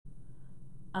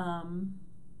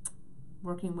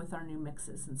working with our new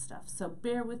mixes and stuff. So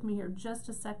bear with me here just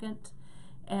a second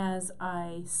as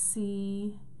I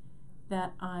see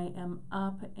that I am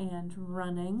up and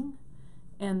running,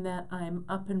 and that I'm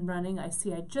up and running. I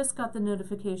see I just got the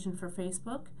notification for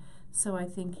Facebook, so I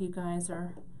think you guys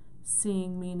are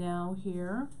seeing me now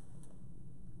here.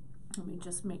 Let me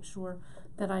just make sure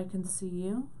that I can see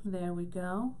you. There we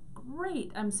go.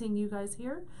 Great, I'm seeing you guys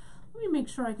here. Let me make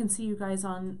sure I can see you guys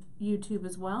on YouTube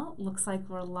as well. Looks like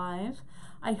we're live.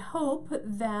 I hope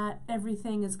that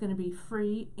everything is going to be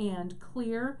free and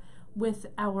clear with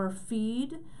our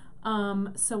feed.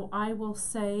 So I will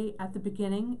say at the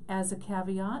beginning as a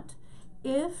caveat,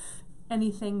 if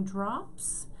anything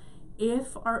drops,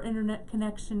 if our internet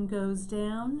connection goes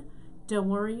down, don't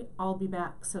worry, I'll be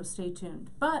back, so stay tuned.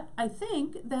 But I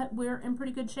think that we're in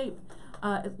pretty good shape.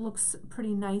 It looks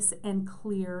pretty nice and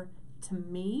clear to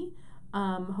me.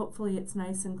 Hopefully it's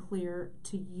nice and clear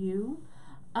to you.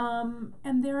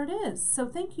 And there it is. So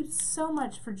thank you so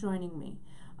much for joining me.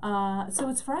 So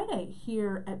it's Friday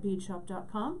here at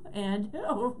beadshop.com, and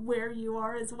where you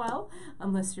are as well,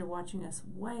 unless you're watching us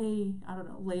way, I don't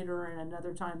know, later in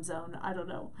another time zone, I don't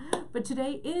know. But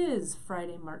today is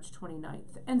Friday, March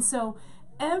 29th. And so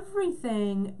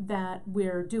everything that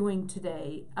we're doing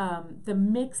today, the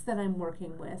mix that I'm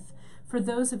working with, for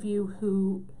those of you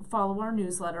who follow our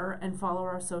newsletter and follow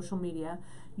our social media,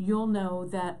 you'll know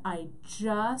that I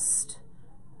just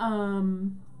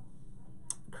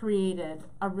created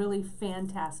a really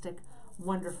fantastic,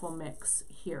 wonderful mix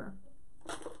here.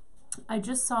 I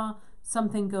just saw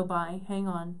something go by. Hang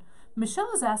on.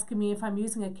 Michelle is asking me if I'm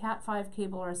using a Cat 5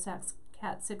 cable or a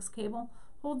Cat 6 cable.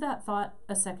 Hold that thought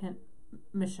a second,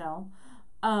 Michelle.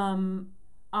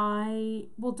 I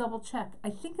will double check.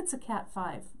 I think it's a Cat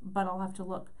 5, but I'll have to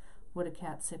look. Would a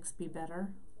Cat 6 be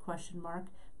better? Question mark.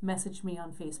 Message me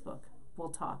on Facebook. We'll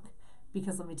talk.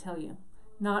 Because let me tell you,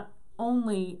 not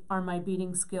only are my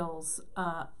beading skills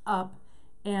up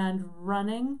and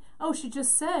running. Oh, she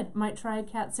just said might try a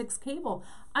Cat 6 cable.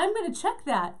 I'm going to check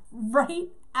that right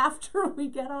after we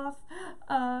get off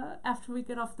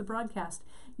the broadcast.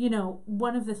 You know,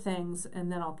 one of the things, and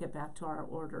then I'll get back to our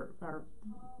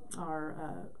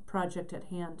project at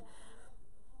hand.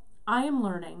 I am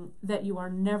learning that you are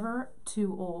never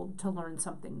too old to learn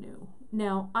something new.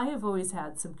 Now, I have always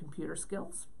had some computer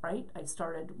skills, right? I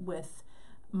started with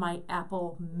my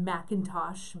Apple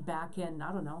Macintosh back in,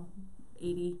 I don't know,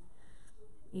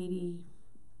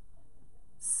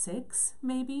 86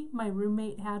 maybe. My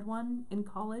roommate had one in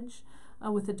college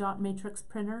with a dot matrix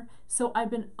printer. So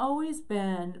I've always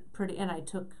been pretty, and I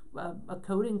took a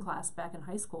coding class back in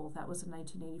high school. That was in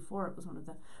 1984. It was one of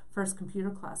the first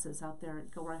computer classes out there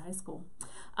at Gilroy High School.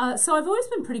 So I've always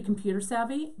been pretty computer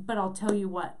savvy, but I'll tell you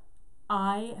what,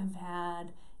 I have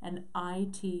had an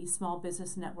IT small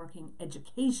business networking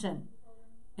education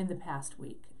in the past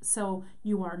week. So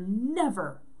you are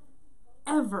never,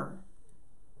 ever,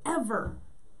 ever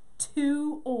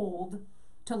too old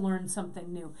to learn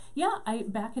something new. Yeah,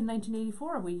 back in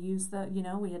 1984, we used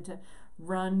we had to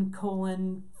run : /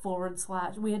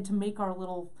 we had to make our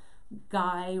little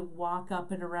guy walk up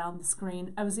and around the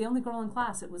screen. I was the only girl in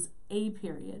class. It was A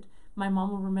period. My mom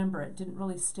will remember it. Didn't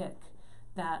really stick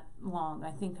that long.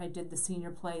 I think I did the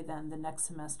senior play then the next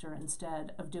semester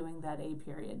instead of doing that A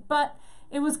period. But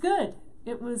it was good.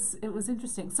 It was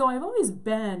interesting. So I've always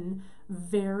been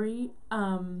very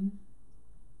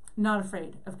not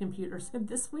afraid of computers. And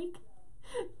this week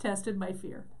tested my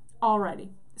fear.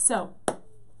 Alrighty. So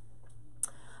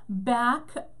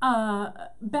back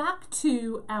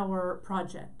to our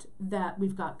project that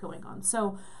we've got going on.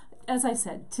 So as I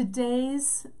said,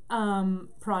 today's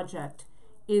project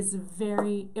is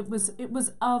it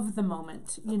was of the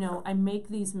moment. You know, I make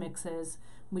these mixes,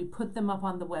 we put them up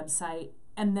on the website,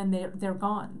 and then they're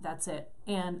gone. That's it.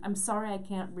 And I'm sorry I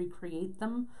can't recreate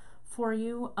them for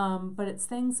you, but it's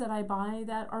things that I buy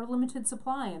that are limited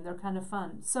supply, and they're kind of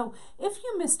fun. So if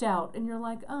you missed out and you're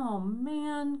like, oh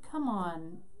man, come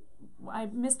on, I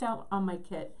missed out on my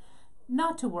kit,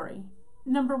 not to worry.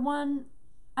 Number one,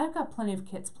 I've got plenty of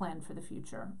kits planned for the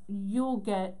future. You'll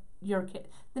get your kit.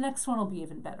 The next one will be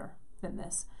even better than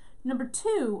this. Number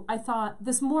two, I thought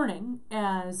this morning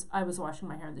as I was washing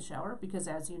my hair in the shower, because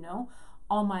as you know,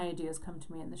 all my ideas come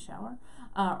to me in the shower,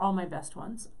 all my best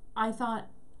ones. I thought,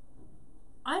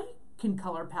 I can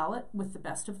color palette with the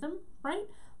best of them, right?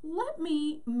 Let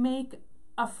me make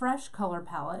a fresh color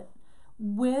palette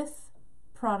with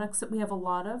products that we have a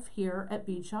lot of here at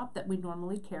Bead Shop that we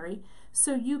normally carry,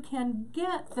 so you can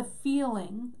get the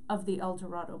feeling of the El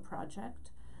Dorado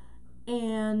project,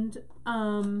 and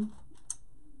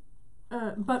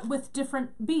but with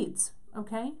different beads,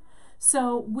 okay?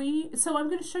 So I'm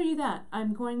going to show you that.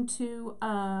 I'm going to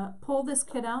pull this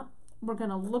kit out. We're going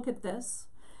to look at this,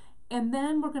 and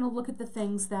then we're going to look at the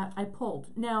things that I pulled.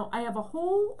 Now, I have a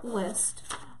whole list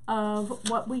of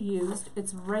what we used.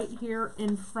 It's right here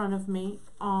in front of me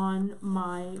on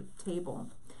my table.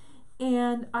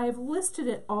 And I've listed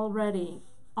it already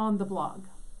on the blog.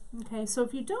 Okay, so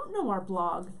if you don't know our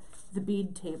blog, The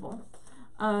Bead Table,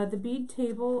 The Bead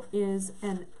Table is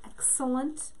an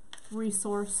excellent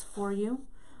resource for you.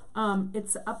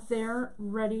 It's up there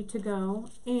ready to go,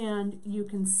 and you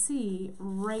can see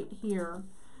right here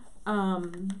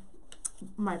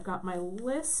I've got my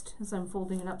list as I'm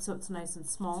folding it up so it's nice and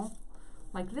small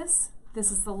like this.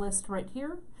 This is the list right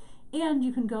here, and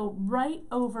you can go right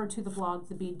over to the blog,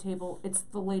 The Bead Table. It's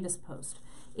the latest post.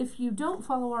 If you don't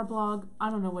follow our blog, I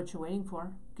don't know what you're waiting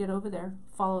for. Get over there,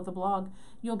 follow the blog.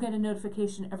 You'll get a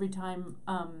notification every time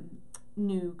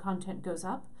new content goes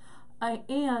up. I'm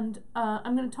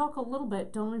going to talk a little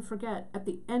bit, don't forget, at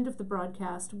the end of the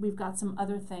broadcast, we've got some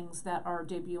other things that are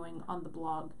debuting on the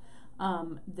blog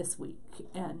this week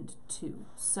and too.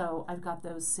 So I've got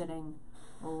those sitting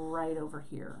right over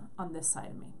here on this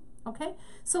side of me. Okay,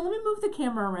 so let me move the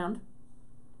camera around.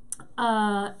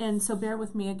 And so bear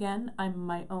with me again. I'm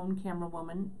my own camera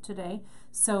woman today,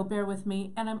 so bear with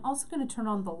me. And I'm also going to turn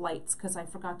on the lights because I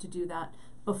forgot to do that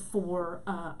before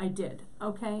I did,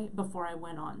 okay, before I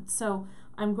went on. So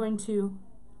I'm going to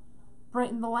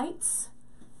brighten the lights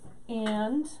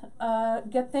and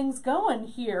get things going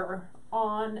here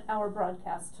on our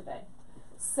broadcast today.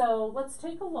 So let's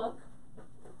take a look.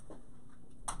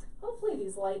 Hopefully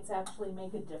these lights actually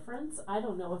make a difference. I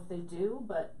don't know if they do,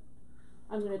 but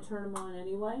I'm going to turn them on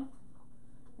anyway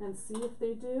and see if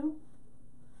they do.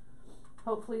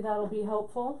 Hopefully that'll be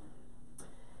helpful.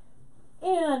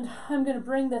 And I'm going to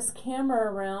bring this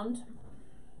camera around.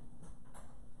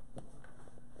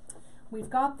 We've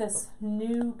got this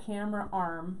new camera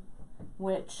arm,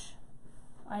 which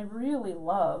I really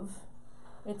love.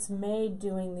 It's made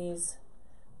doing these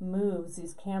moves,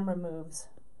 these camera moves,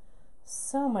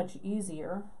 so much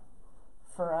easier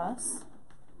for us.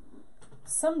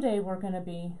 Someday we're going to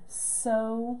be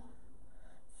so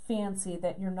fancy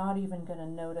that you're not even going to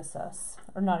notice us,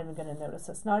 or not even going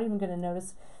to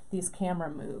notice these camera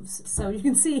moves. So you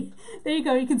can see, there you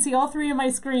go, you can see all three of my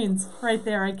screens right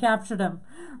there. I captured them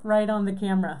right on the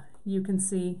camera. You can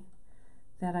see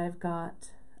that I've got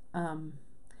a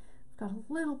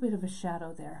little bit of a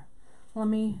shadow there. Let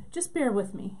me, just bear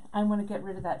with me. I want to get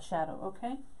rid of that shadow,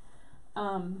 okay?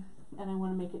 And I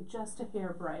want to make it just a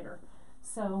hair brighter.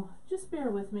 So just bear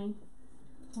with me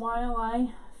while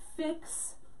I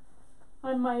fix.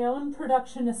 I'm my own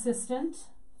production assistant.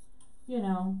 You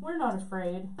know, we're not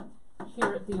afraid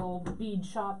here at the old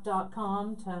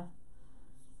beadshop.com to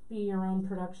be your own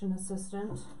production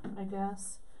assistant, I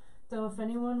guess. Though if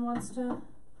anyone wants to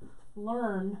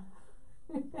learn,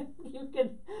 you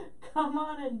can come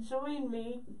on and join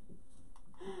me.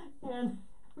 And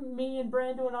me and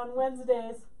Brandon on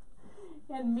Wednesdays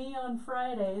and me on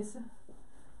Fridays.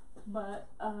 But,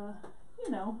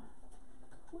 you know,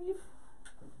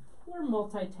 we're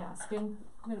multitasking.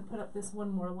 I'm going to put up this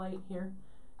one more light here.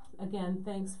 Again,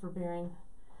 thanks for bearing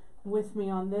with me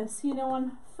on this. You know,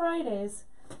 on Fridays,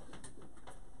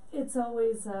 it's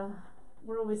always,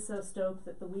 we're always so stoked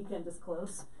that the weekend is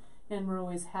close. And we're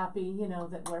always happy, you know,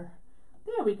 that there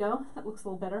we go, that looks a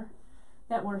little better,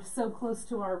 that we're so close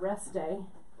to our rest day,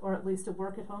 or at least a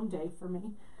work at home day for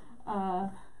me,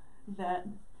 that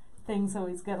things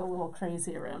always get a little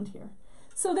crazy around here.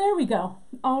 So there we go.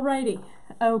 Alrighty.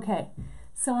 Okay.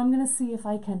 So I'm going to see if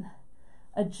I can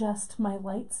adjust my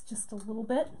lights just a little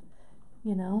bit.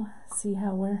 You know, see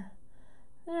how we're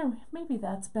there. Maybe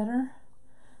that's better.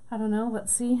 I don't know.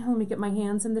 Let's see. Let me get my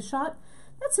hands in the shot.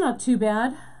 That's not too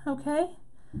bad. Okay.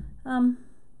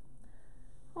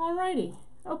 Alrighty.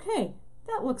 Okay.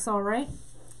 That looks all right.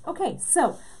 Okay.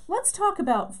 So let's talk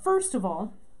about, first of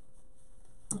all,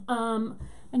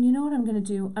 and you know what I'm going to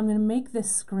do? I'm going to make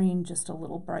this screen just a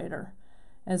little brighter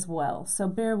as well. So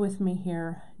bear with me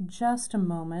here just a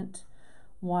moment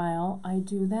while I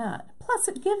do that. Plus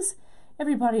it gives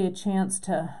everybody a chance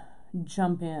to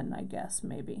jump in, I guess,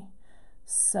 maybe.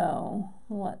 So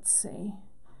let's see.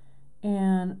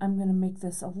 And I'm going to make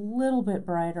this a little bit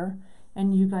brighter,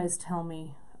 and you guys tell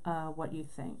me what you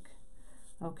think.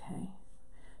 Okay.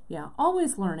 Yeah,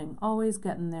 always learning, always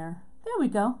getting there. There we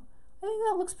go. I think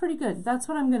that looks pretty good. That's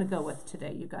what I'm going to go with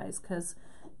today, you guys, because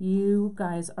you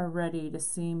guys are ready to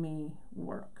see me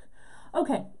work.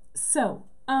 Okay, so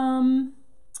let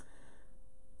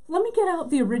me get out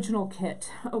the original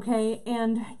kit, okay?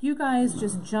 And you guys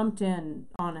just jumped in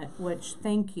on it, which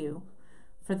thank you.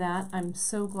 for that. I'm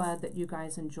so glad that you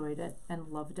guys enjoyed it and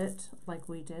loved it like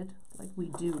we did, like we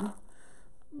do.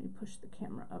 Let me push the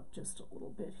camera up just a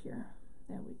little bit here.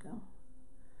 There we go.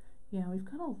 Yeah, we've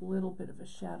got a little bit of a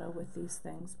shadow with these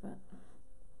things, but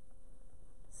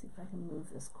let's see if I can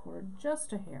move this cord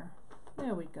just a hair.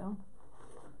 There we go.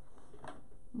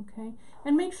 Okay,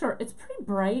 and make sure it's pretty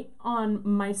bright on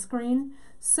my screen,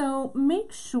 so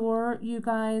make sure you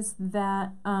guys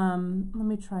that let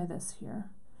me try this here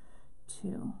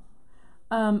too.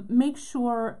 Make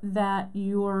sure that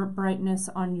your brightness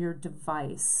on your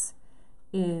device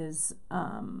is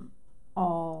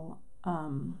all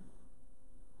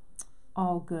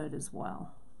good as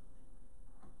well.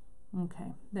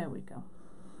 Okay, there we go.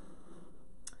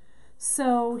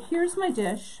 So here's my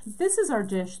dish. This is our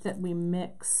dish that we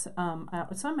mix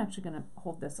out. So I'm actually going to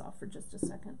hold this off for just a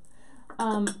second.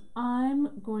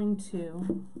 I'm going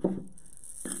to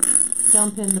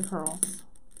dump in the pearls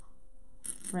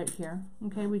right here.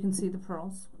 Okay, we can see the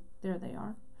pearls. There they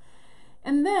are.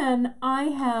 And then I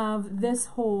have this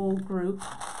whole group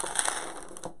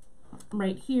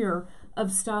right here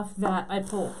of stuff that I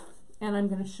pulled. And I'm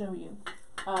going to show you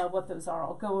what those are.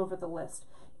 I'll go over the list.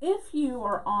 If you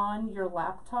are on your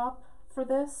laptop for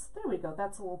this, there we go,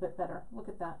 that's a little bit better. Look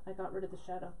at that, I got rid of the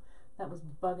shadow. That was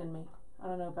bugging me. I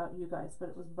don't know about you guys, but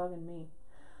it was bugging me.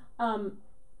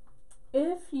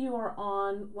 If you are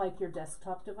on like your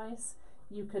desktop device,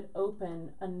 you could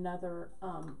open another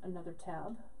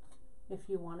tab if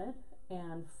you wanted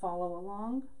and follow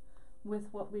along with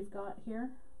what we've got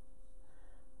here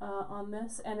on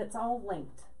this, and it's all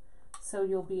linked, so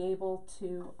you'll be able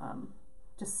to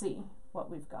see what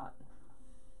we've got.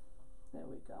 There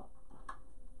we go.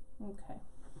 Okay,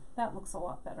 that looks a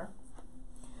lot better.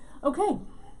 Okay,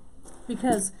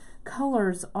 because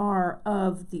colors are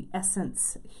of the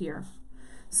essence here.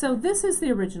 So this is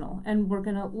the original, and we're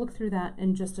gonna look through that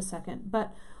in just a second.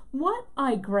 But what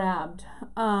I grabbed,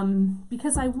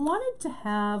 because I wanted to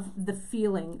have the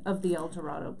feeling of the El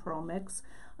Dorado Pearl Mix,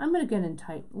 I'm gonna get in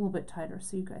tight, a little bit tighter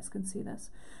so you guys can see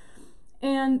this.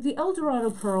 And the El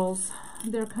Dorado pearls,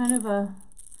 they're kind of a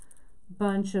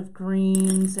bunch of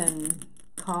greens and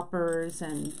coppers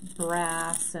and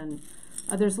brass, and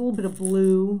there's a little bit of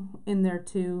blue in there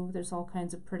too. There's all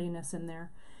kinds of prettiness in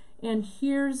there. And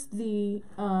here's the,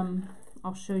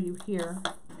 I'll show you here.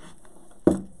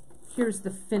 Here's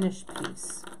the finished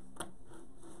piece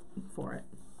for it,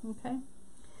 okay?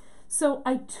 So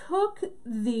I took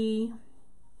the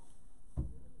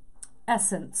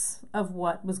essence of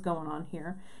what was going on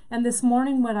here, and this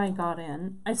morning when I got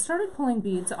in, I started pulling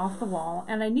beads off the wall,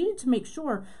 and I needed to make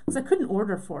sure, because I couldn't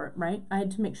order for it, right? I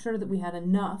had to make sure that we had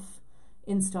enough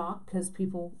in stock, because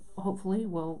people hopefully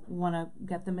will want to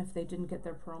get them if they didn't get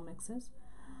their pearl mixes.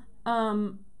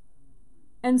 And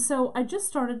so I just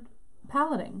started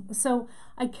palleting. So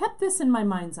I kept this in my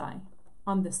mind's eye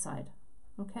on this side,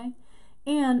 okay?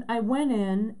 And I went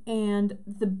in, and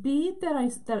the bead that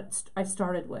I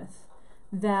started with,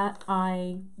 that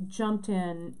I jumped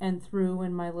in and threw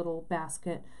in my little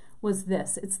basket, was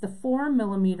this. It's the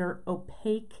 4mm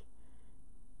opaque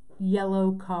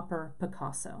yellow copper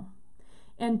Picasso.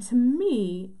 And to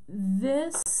me,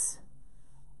 this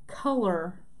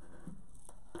color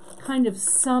kind of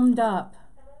summed up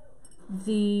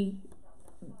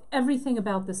everything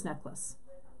about this necklace,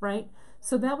 right?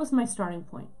 So that was my starting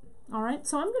point. All right,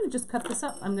 so I'm going to just cut this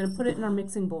up. I'm going to put it in our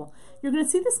mixing bowl. You're going to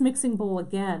see this mixing bowl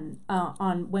again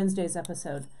on Wednesday's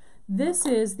episode. This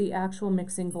is the actual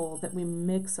mixing bowl that we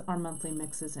mix our monthly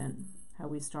mixes in, how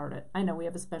we start it. I know we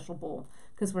have a special bowl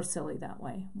because we're silly that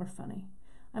way. We're funny.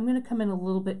 I'm going to come in a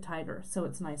little bit tighter so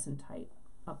it's nice and tight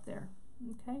up there.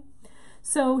 Okay,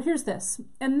 so here's this.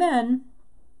 And then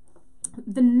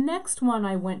the next one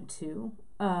I went to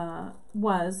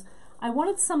was, I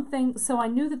wanted something, so I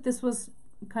knew that this was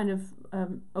kind of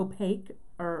opaque,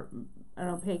 or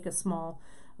a small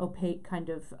opaque kind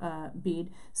of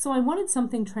bead. So I wanted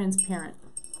something transparent.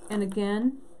 And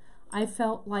again, I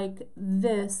felt like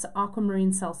this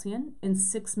Aquamarine Celsian in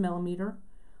 6mm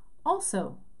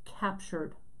also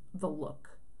captured the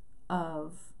look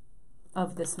of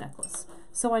this necklace.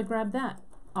 So I grabbed that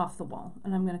off the wall,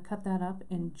 and I'm going to cut that up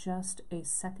in just a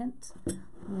second.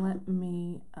 Let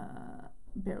me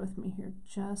bear with me here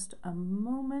just a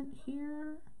moment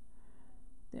here.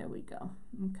 There we go.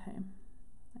 Okay,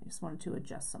 I just wanted to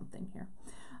adjust something here.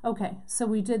 Okay,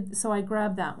 so I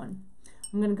grabbed that one.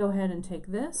 I'm going to go ahead and take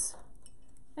this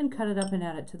and cut it up and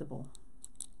add it to the bowl.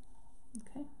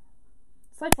 Okay,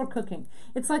 it's like we're cooking.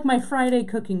 It's like my Friday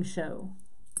cooking show.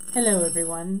 Hello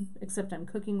everyone, except I'm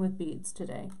cooking with beads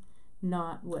today,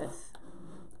 not with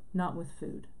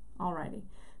food. Alrighty,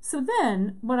 So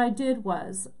then what I did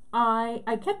was I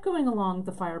kept going along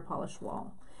the fire polish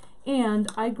wall,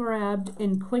 and I grabbed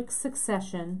in quick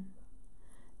succession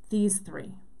these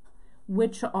three,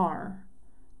 which are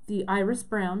the Iris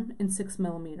Brown in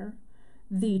 6mm,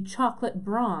 the Chocolate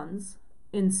Bronze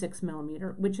in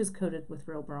 6mm, which is coated with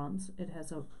real bronze. It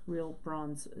has a real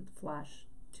bronze flash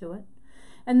to it.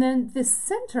 And then the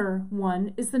center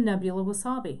one is the Nebula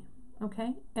Wasabi,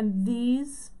 okay? And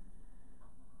these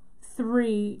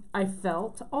three, I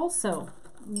felt, also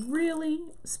really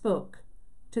spoke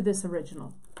to this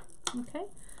original, okay?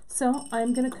 So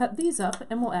I'm going to cut these up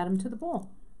and we'll add them to the bowl,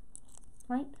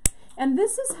 right? And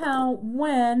this is how,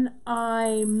 when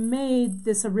I made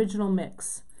this original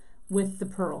mix with the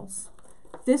pearls,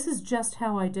 this is just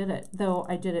how I did it, though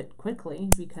I did it quickly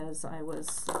because I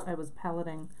was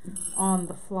paletting on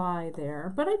the fly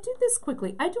there. But I did this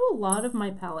quickly. I do a lot of my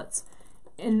palettes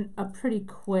in a pretty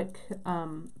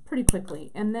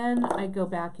quickly, and then I go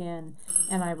back in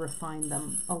and I refine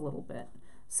them a little bit.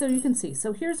 So you can see.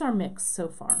 So here's our mix so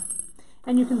far,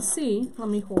 and you can see. Let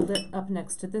me hold it up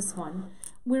next to this one.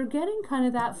 We're getting kind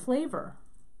of that flavor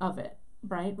of it,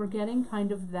 right? We're getting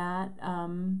kind of that.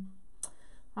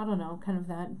 I don't know, kind of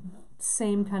that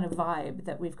same kind of vibe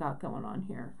that we've got going on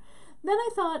here. Then I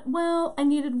thought, well, I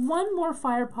needed one more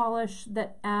fire polish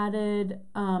that added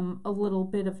a little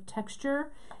bit of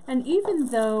texture. And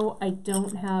even though I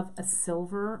don't have a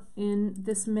silver in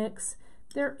this mix,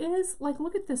 there is, like,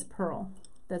 look at this pearl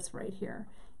that's right here.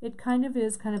 It kind of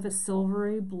is kind of a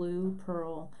silvery blue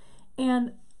pearl.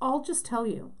 And I'll just tell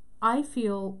you, I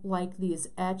feel like these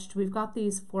etched, we've got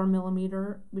these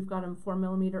 4mm, we've got them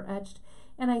 4mm etched.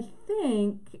 And I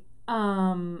think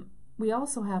we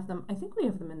also have them, I think we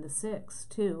have them in the 6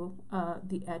 too,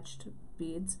 the etched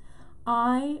beads.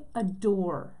 I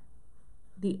adore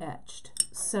the etched,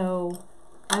 so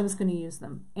I was going to use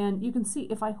them. And you can see,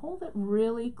 if I hold it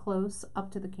really close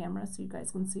up to the camera so you guys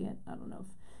can see it, I don't know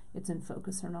if it's in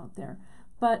focus or not there,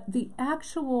 but the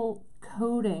actual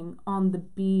coating on the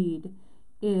bead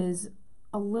is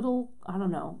a little, I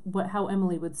don't know how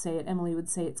Emily would say it. Emily would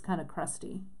say it's kind of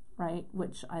crusty, right?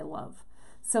 Which I love.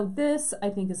 So this, I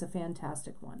think, is a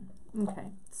fantastic one. Okay,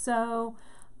 so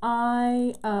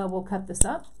I will cut this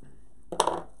up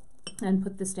and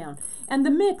put this down. And the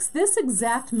mix, this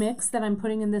exact mix that I'm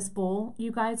putting in this bowl,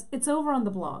 you guys, it's over on the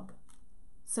blog.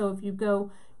 So if you go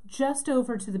just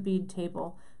over to the bead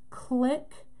table,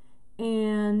 click,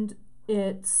 and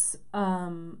it's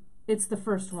the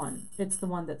first one. It's the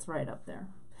one that's right up there.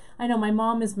 I know my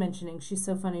mom is mentioning, she's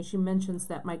so funny, she mentions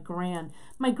that my gran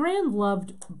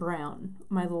loved brown,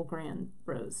 my little gran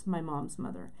Rose, my mom's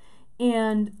mother.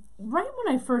 And right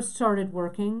when I first started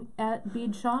working at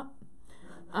Bead Shop,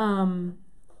 let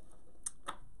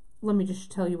me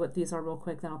just tell you what these are real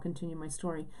quick, then I'll continue my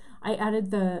story. I added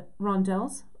the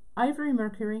rondelles, ivory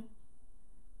mercury,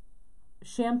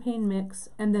 champagne mix,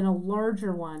 and then a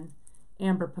larger one,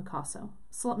 amber Picasso.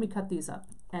 So let me cut these up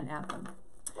and add them.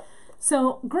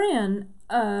 So Gran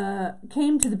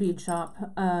came to the bead shop,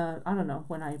 I don't know,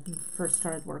 when I first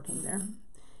started working there.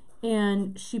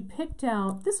 And she picked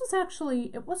out, this was actually,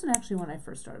 it wasn't actually when I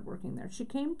first started working there. She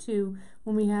came to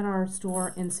when we had our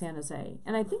store in San Jose.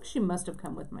 And I think she must have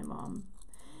come with my mom.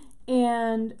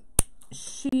 And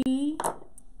she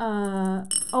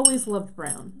always loved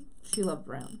brown. She loved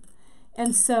brown.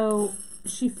 And so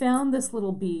she found this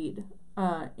little bead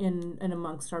in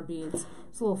amongst our beads.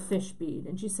 It's a little fish bead.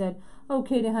 And she said, "Oh,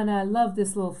 Katie, honey, I love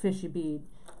this little fishy bead."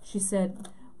 She said,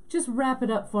 "Just wrap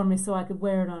it up for me so I could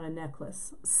wear it on a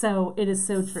necklace." So it is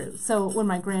so true. So when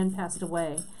my gran passed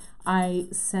away, I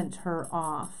sent her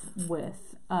off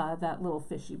with that little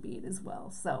fishy bead as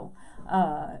well. So,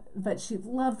 but she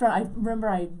loved it. I remember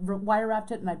I wire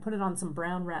wrapped it and I put it on some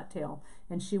brown rat tail,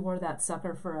 and she wore that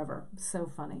sucker forever. So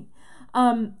funny.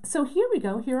 So here we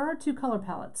go. Here are our two color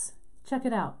palettes. Check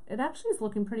it out. It actually is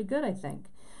looking pretty good, I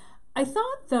think. I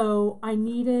thought, though, I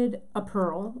needed a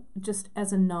pearl just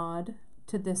as a nod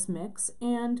to this mix,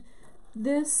 and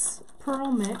this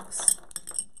pearl mix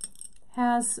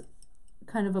has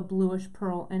kind of a bluish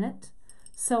pearl in it.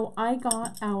 So I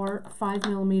got our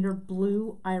 5mm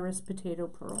blue iris potato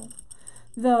pearl.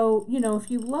 Though, you know, if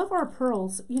you love our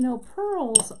pearls, you know,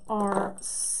 pearls are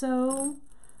so,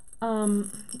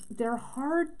 they're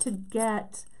hard to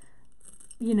get,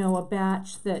 you know, a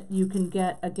batch that you can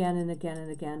get again and again and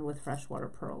again with freshwater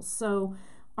pearls. So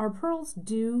our pearls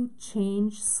do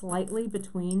change slightly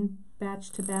between batch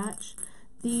to batch.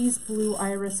 These blue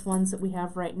iris ones that we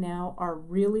have right now are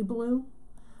really blue.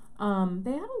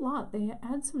 They add a lot. They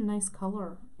add some nice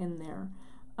color in there.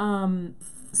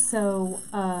 So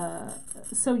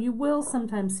you will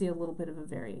sometimes see a little bit of a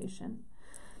variation.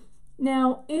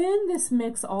 Now in this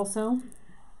mix also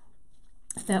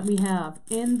that we have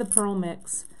in the pearl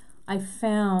mix, I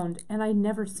found, and I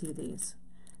never see these,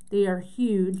 they are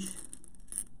huge,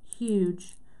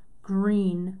 huge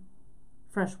green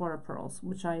freshwater pearls,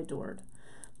 which I adored.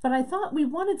 But I thought we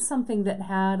wanted something that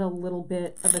had a little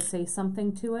bit of a say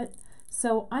something to it.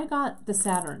 So I got the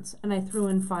Saturns, and I threw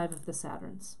in 5 of the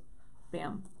Saturns.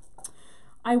 Bam.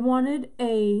 I wanted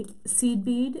a seed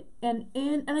bead, and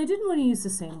I didn't want to use the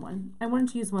same one. I wanted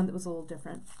to use one that was a little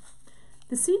different.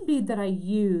 The seed bead that I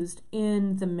used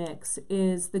in the mix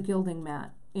is the Gilding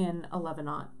Mat in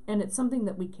 11-aught, and it's something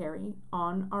that we carry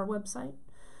on our website.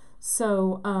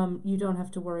 So you don't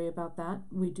have to worry about that.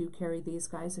 We do carry these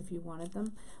guys if you wanted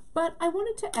them. But I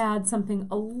wanted to add something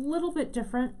a little bit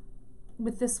different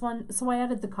with this one, so I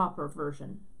added the copper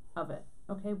version of it.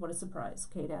 Okay, what a surprise.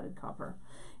 Kate added copper.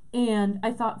 And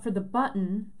I thought for the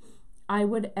button, I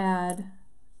would add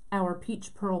our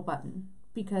peach pearl button,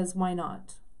 because why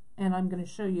not? And I'm going to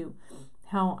show you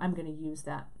how I'm going to use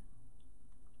that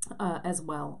as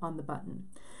well on the button.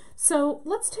 So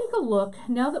let's take a look,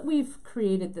 now that we've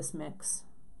created this mix,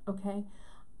 okay?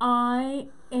 I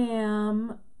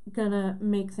am going to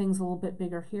make things a little bit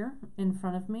bigger here in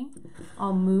front of me.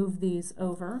 I'll move these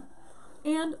over.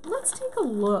 And let's take a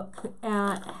look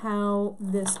at how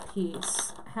this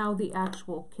piece, how the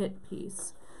actual kit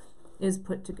piece is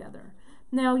put together.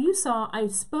 Now you saw I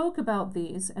spoke about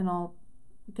these, and I'll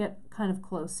get kind of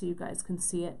close so you guys can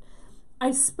see it.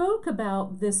 I spoke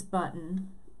about this button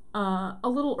a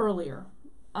little earlier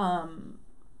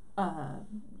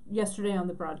yesterday on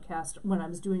the broadcast when I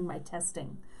was doing my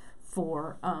testing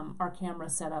for our camera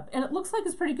setup, and it looks like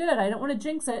it's pretty good. I don't want to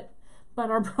jinx it, but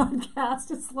our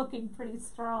broadcast is looking pretty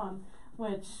strong,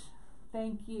 which,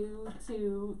 thank you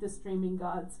to the streaming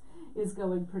gods, is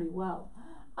going pretty well.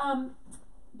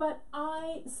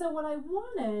 So what I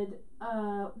wanted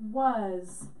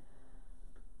was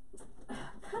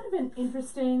kind of an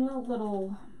interesting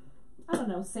little, I don't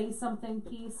know, say something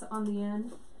piece on the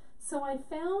end. So I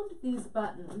found these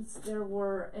buttons. There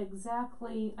were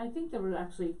exactly, I think there were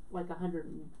actually like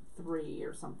 103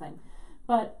 or something,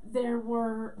 but there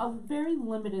were a very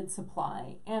limited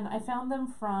supply, and I found them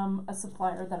from a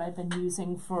supplier that I've been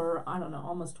using for, I don't know,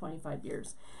 almost 25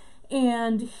 years.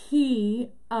 And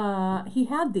he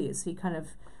had these. He kind of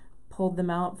pulled them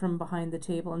out from behind the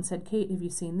table and said, "Kate, have you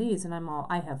seen these?" And I'm all,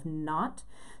 "I have not."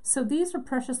 So these are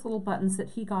precious little buttons that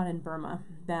he got in Burma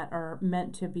that are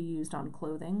meant to be used on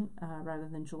clothing rather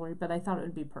than jewelry, but I thought it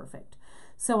would be perfect.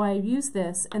 So I used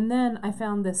this, and then I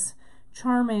found this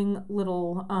charming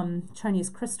little Chinese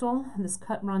crystal, this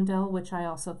cut rondelle, which I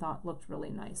also thought looked really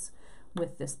nice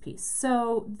with this piece.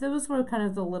 So those were kind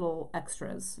of the little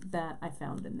extras that I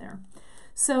found in there.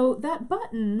 So that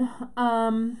button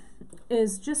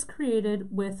is just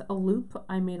created with a loop.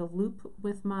 I made a loop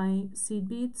with my seed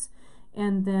beads,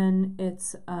 and then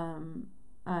it's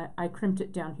I crimped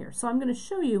it down here. So I'm going to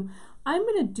show you, I'm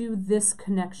going to do this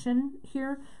connection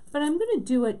here, but I'm going to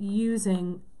do it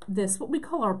using this, what we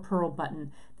call our pearl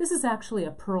button. This is actually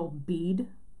a pearl bead,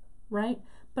 right?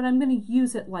 But I'm going to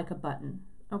use it like a button.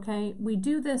 Okay, we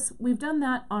do this, we've done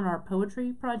that on our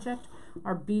poetry project,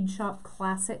 our Bead Shop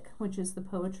Classic, which is the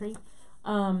poetry.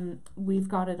 We've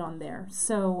got it on there.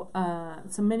 So,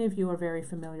 so many of you are very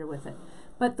familiar with it.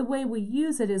 But the way we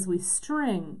use it is we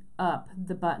string up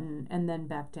the button and then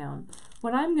back down.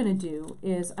 What I'm going to do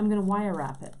is I'm going to wire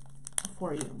wrap it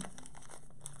for you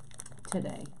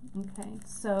today. Okay,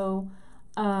 so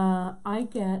I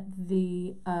get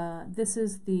the, this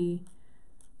is the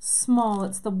small,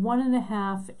 it's the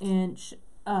 1.5 inch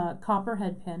copper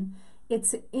head pin.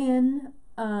 It's in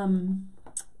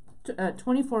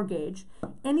 24 gauge.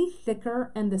 Any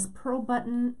thicker and this pearl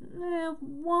button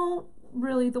won't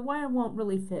really, the wire won't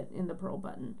really fit in the pearl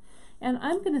button. And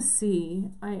I'm going to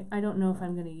see, I don't know if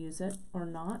I'm going to use it or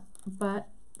not, but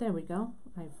there we go.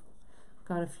 I've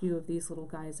got a few of these little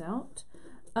guys out.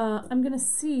 I'm going to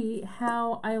see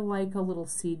how I like a little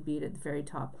seed bead at the very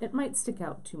top. It might stick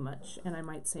out too much, and I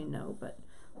might say no, but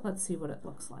let's see what it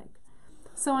looks like.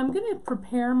 So I'm going to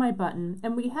prepare my button,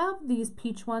 and we have these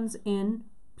peach ones in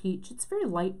peach. It's very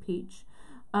light peach,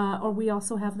 or we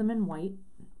also have them in white.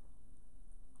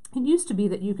 It used to be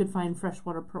that you could find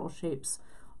freshwater pearl shapes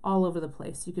all over the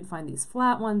place. You could find these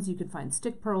flat ones, you could find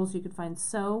stick pearls, you could find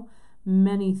so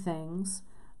many things,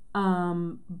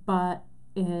 but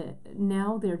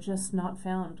now they're just not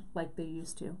found like they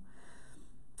used to.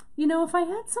 You know, if I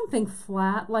had something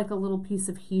flat, like a little piece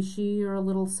of hishi or a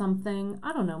little something,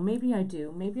 I don't know, maybe I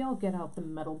do. Maybe I'll get out the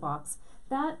metal box.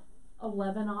 That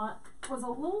 11-aught was a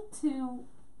little too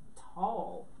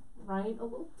tall, right? A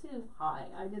little too high.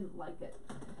 I didn't like it.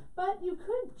 But you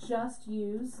could just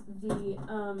use the,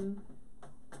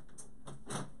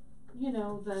 you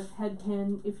know, the head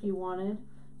pin if you wanted.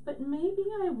 But maybe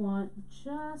I want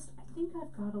just, I think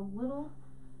I've got a little,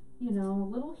 you know, a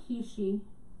little Hishi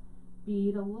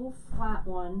bead, a little flat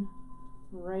one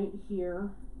right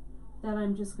here that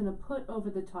I'm just going to put over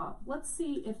the top. Let's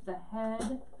see if the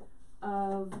head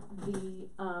of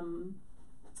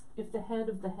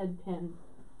the head pin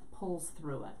pulls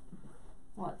through it.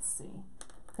 Let's see,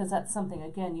 because that's something,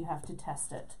 again, you have to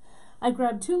test it. I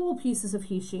grabbed 2 little pieces of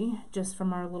Hishi just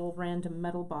from our little random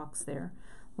metal box there.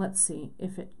 Let's see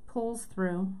if it pulls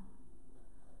through.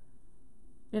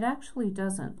 It actually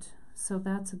doesn't, so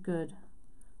that's good.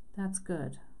 That's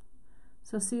good.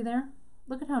 So see there?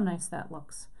 Look at how nice that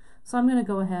looks. So I'm going to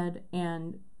go ahead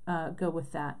and go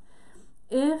with that.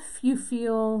 If you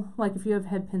feel like if you have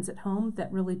head pins at home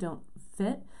that really don't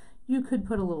fit, you could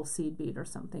put a little seed bead or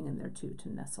something in there too to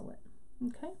nestle it.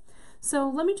 Okay, so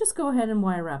let me just go ahead and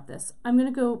wire wrap this. I'm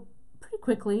going to go pretty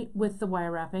quickly with the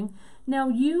wire wrapping. Now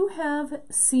you have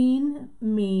seen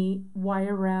me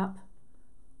wire wrap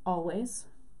always,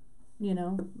 you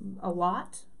know, a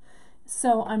lot.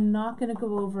 So I'm not going to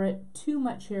go over it too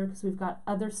much here because we've got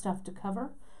other stuff to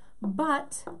cover.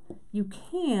 But you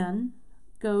can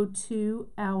go to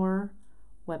our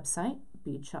website,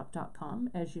 beadshop.com,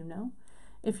 as you know.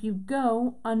 If you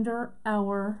go under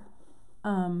our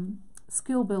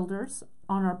skill builders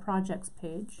on our projects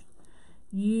page,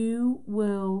 you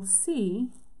will see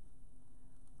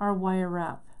our wire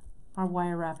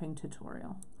wrapping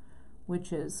tutorial,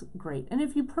 which is great. And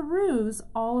if you peruse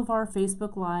all of our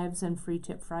Facebook Lives and Free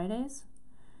Tip Fridays,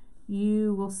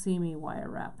 you will see me wire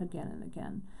wrap again and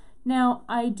again. Now,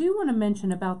 I do want to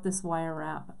mention about this wire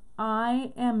wrap.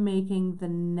 I am making the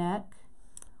neck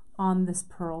on this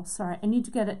pearl. Sorry, I need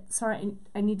to get it. Sorry,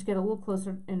 I need to get a little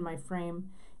closer in my frame,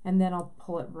 and then I'll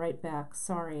pull it right back.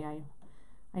 Sorry, I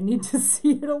need to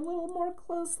see it a little more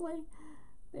closely.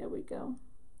 There we go.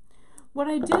 What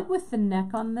I did with the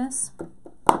neck on this,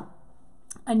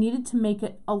 I needed to make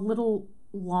it a little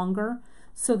longer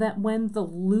so that when the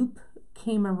loop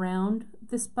came around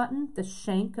this button, the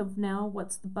shank of now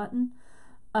what's the button,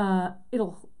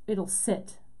 it'll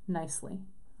sit nicely.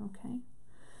 Okay,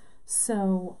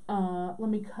 so let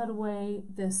me cut away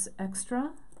this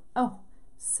extra. Oh,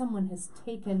 someone has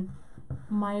taken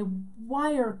my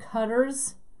wire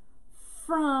cutters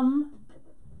from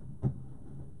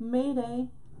Mayday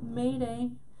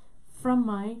from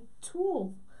my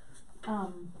tool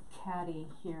caddy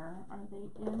here. Are they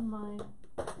in my...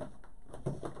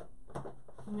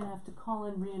 I'm going to have to call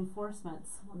in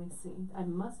reinforcements. Let me see. I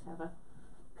must have a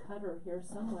cutter here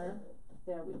somewhere.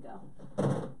 There we go.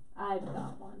 I've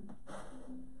got one.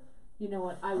 You know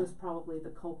what? I was probably the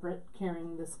culprit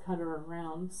carrying this cutter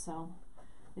around, so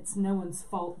it's no one's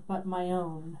fault but my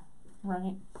own,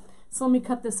 right? So let me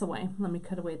cut this away. Let me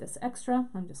cut away this extra.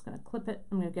 I'm just going to clip it.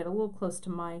 I'm going to get a little close to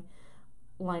my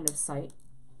line of sight.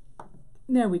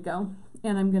 There we go.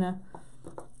 And I'm going to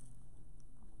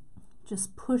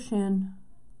just push in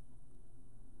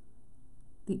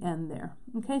the end there.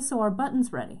 Okay, so our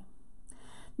button's ready.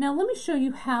 Now let me show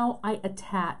you how I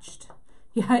attached.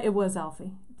 Yeah, it was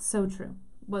Alfie. It's so true.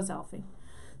 It was Alfie.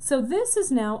 So this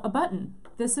is now a button.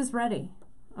 This is ready.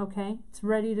 Okay, it's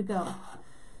ready to go.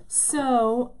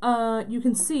 So you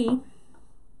can see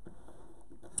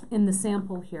in the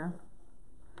sample here,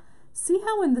 see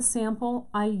how in the sample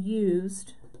I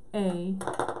used a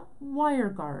wire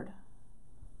guard.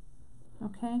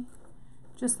 Okay,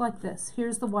 just like this.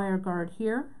 Here's the wire guard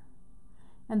here,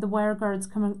 and the wire guard's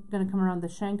going to come around the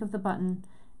shank of the button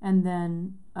and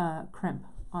then crimp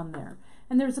on there.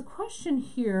 And there's a question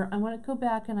here. I want to go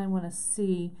back and I want to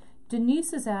see.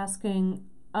 Denise is asking,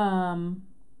 oh,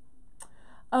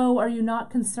 are you not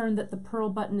concerned that the pearl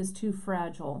button is too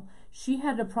fragile? She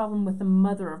had a problem with the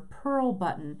mother of pearl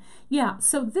button. Yeah,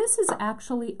 so this is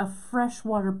actually a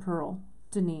freshwater pearl,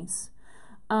 Denise.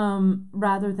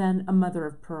 Rather than a mother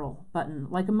of pearl button.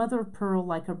 Like a mother of pearl,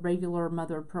 like a regular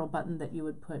mother of pearl button that you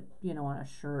would put, you know, on a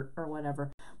shirt or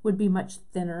whatever, would be much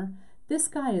thinner. This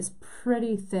guy is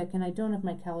pretty thick, and I don't have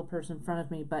my calipers in front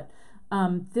of me, but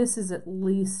this is at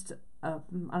least, I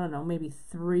don't know, maybe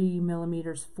 3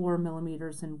 millimeters, 4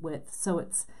 millimeters in width. So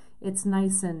it's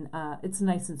nice and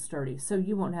sturdy, so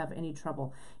you won't have any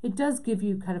trouble. It does give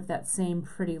you kind of that same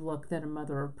pretty look that a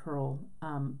mother of pearl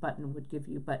button would give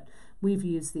you, but we've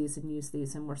used these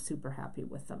and we're super happy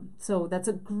with them. So that's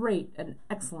a great and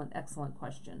excellent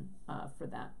question for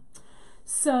that.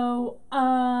 So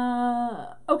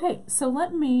okay, so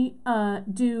let me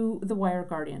do the wire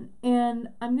guardian, and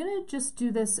I'm gonna just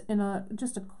do this in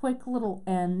just a quick little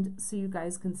end so you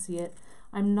guys can see it.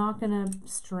 I'm not gonna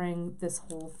string this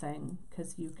whole thing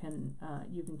because you can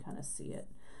kind of see it.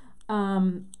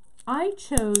 I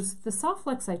chose the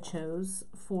Softflex I chose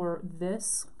for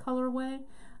this colorway.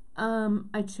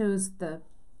 I chose the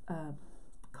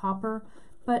copper,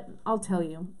 but I'll tell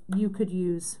you, you could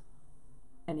use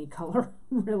any color.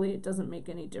 Really, it doesn't make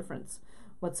any difference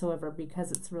whatsoever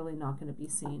because it's really not going to be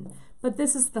seen. But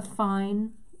this is the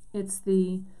fine. It's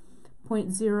the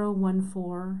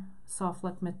 0.014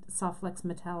 Softflex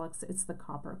Metallics. It's the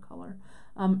copper color,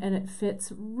 and it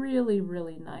fits really,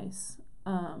 really nice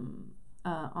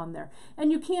on there.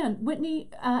 And you can, Whitney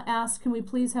asked, can we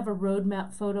please have a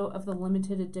roadmap photo of the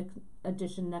limited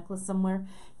edition necklace somewhere?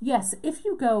 Yes, if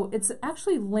you go, it's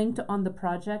actually linked on the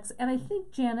projects, and I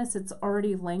think, Janice, it's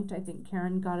already linked. I think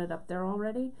Karen got it up there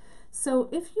already. So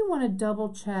if you want to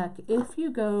double check, if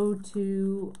you go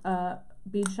to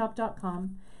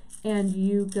beadshop.com and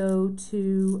you go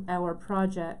to our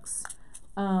projects,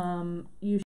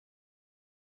 you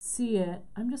see it.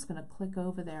 I'm just going to click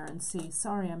over there and see.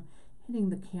 Sorry, I'm hitting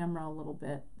the camera a little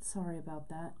bit. Sorry about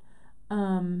that.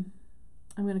 I'm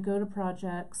going to go to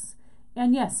projects.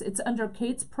 And yes, it's under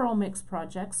Kate's Pearl Mix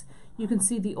projects. You can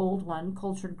see the old one,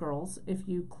 Cultured Girls, if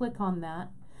you click on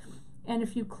that. And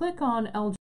if you click on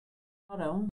El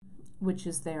Dorado, which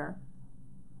is there,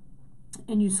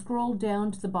 and you scroll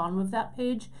down to the bottom of that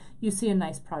page, you see a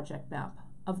nice project map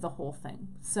of the whole thing.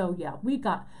 So yeah, we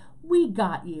got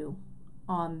you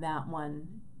on that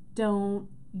one. Don't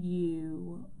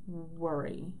you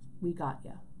worry. We got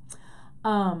you.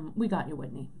 We got you,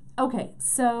 Whitney. Okay,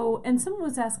 so, and someone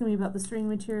was asking me about the string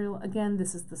material. Again,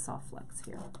 this is the Softflex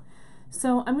here.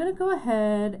 So I'm going to go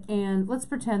ahead and let's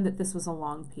pretend that this was a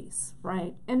long piece,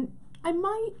 right? And I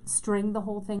might string the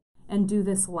whole thing and do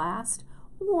this last,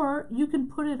 or you can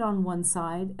put it on one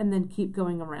side and then keep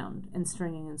going around and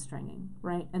stringing,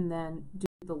 right? And then do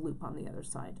the loop on the other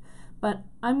side. But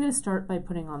I'm going to start by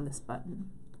putting on this button.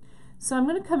 So I'm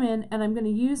going to come in and I'm going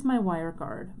to use my wire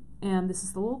guard. And this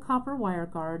is the little copper wire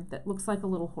guard that looks like a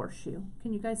little horseshoe.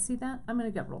 Can you guys see that? I'm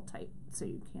going to get real tight so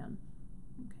you can.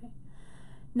 Okay.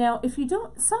 Now, if you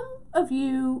don't, some of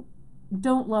you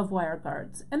don't love wire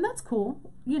guards, and that's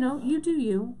cool. You know, you do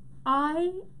you.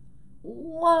 I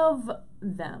love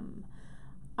them.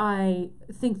 I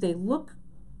think they look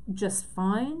just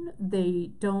fine.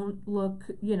 They don't look,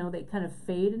 you know, they kind of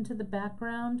fade into the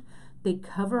background. They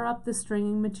cover up the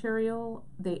stringing material.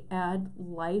 They add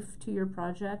life to your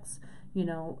projects, you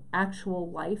know,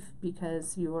 actual life,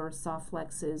 because your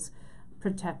Softflex is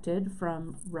protected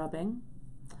from rubbing.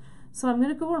 So I'm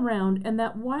going to go around, and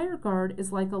that wire guard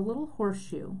is like a little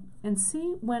horseshoe. And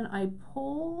see, when I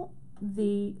pull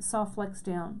the Softflex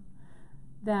down,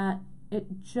 that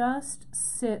it just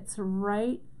sits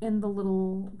right in the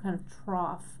little kind of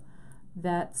trough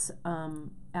that's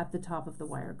at the top of the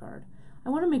wire guard. I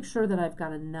want to make sure that I've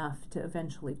got enough to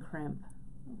eventually crimp.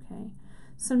 Okay,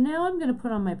 so now I'm going to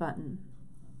put on my button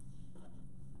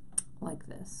like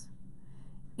this.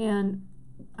 And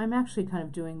I'm actually kind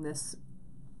of doing this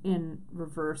in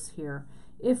reverse here.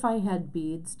 If I had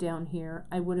beads down here,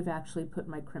 I would have actually put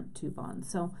my crimp tube on.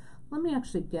 So let me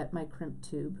actually get my crimp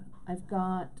tube. I've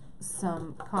got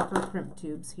some copper crimp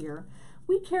tubes here.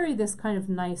 We carry this kind of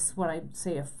nice, what I'd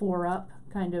say a 4-up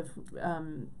kind of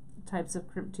types of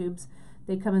crimp tubes.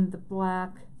 They come in the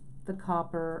black, the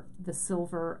copper, the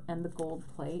silver, and the gold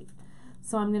plate.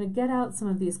 So I'm going to get out some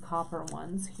of these copper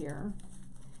ones here,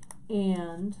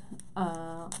 and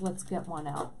let's get one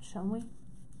out, shall we?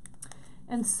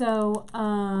 And so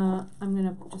I'm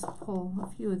going to just pull a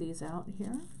few of these out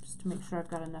here, just to make sure I've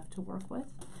got enough to work with.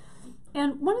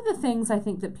 And one of the things I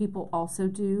think that people also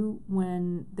do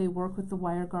when they work with the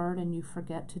wire guard and you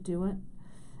forget to do it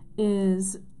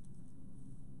is,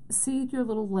 see your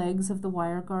little legs of the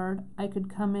wire guard? I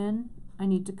could come in, I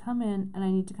need to come in, and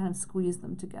I need to kind of squeeze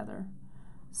them together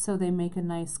so they make a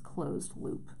nice closed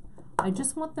loop. I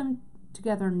just want them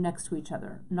together next to each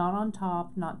other, not on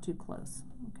top, not too close.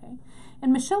 Okay.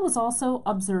 And Michelle was also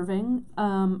observing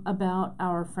about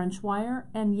our French wire,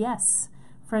 and yes,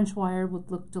 French wire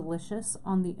would look delicious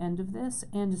on the end of this,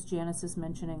 and as Janice is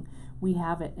mentioning, we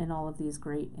have it in all of these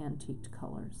great antiqued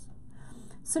colors.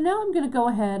 So now I'm going to go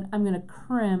ahead, I'm going to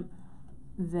crimp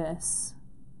this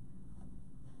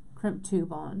crimp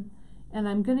tube on, and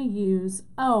I'm going to use,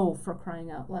 oh, for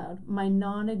crying out loud, my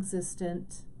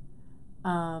non-existent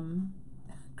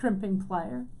crimping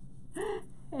plier.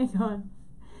 Hang on.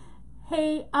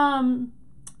 Hey,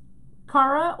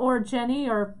 Cara or Jenny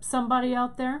or somebody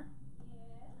out there?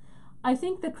 I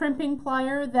think the crimping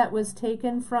plier that was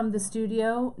taken from the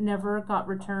studio never got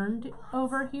returned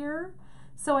over here.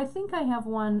 So I think I have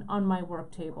one on my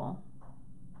work table.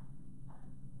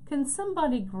 Can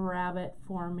somebody grab it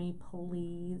for me,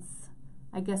 please?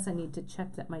 I guess I need to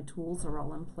check that my tools are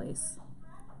all in place.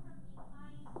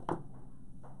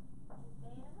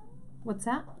 What's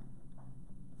that?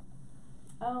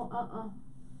 Oh,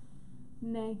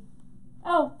 nay.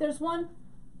 Oh, there's one.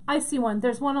 I see one.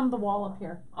 There's one on the wall up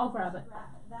here. I'll grab it.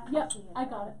 Yep, I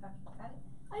got it.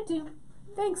 I do.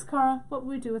 Thanks, Cara. What would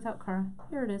we do without Cara?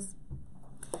 Here it is.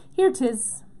 Here it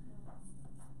is.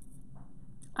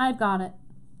 I've got it.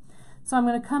 So I'm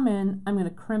going to come in. I'm going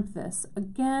to crimp this.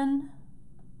 Again,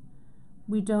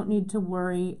 we don't need to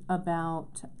worry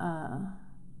about...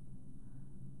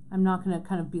 I'm not going to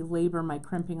kind of belabor my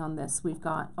crimping on this. We've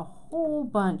got a whole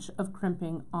bunch of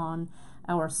crimping on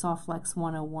our Softflex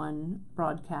 101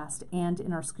 broadcast and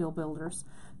in our skill builders.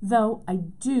 Though I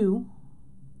do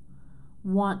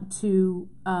want to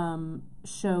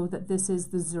show that this is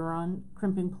the Xuron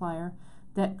crimping plier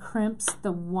that crimps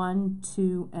the 1,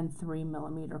 2, and 3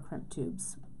 millimeter crimp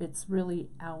tubes. It's really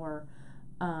our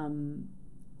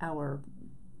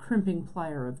crimping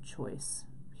plier of choice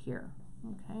here.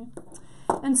 Okay.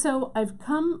 And so I've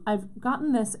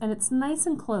gotten this, and it's nice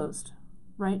and closed,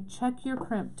 right? Check your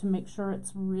crimp to make sure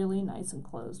it's really nice and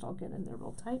closed. I'll get in there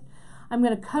real tight. I'm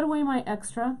going to cut away my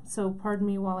extra, so pardon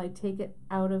me while I take it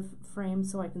out of frame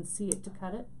so I can see it to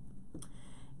cut it.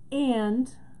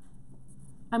 And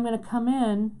I'm going to come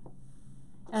in,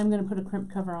 and I'm going to put a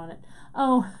crimp cover on it.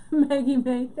 Oh, Maggie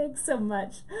May, thanks so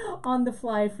much. On the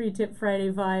fly, Free Tip Friday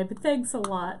vibe. Thanks a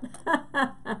lot.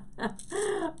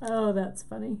 Oh, that's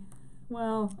funny.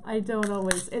 Well, I don't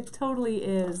always. It totally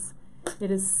is.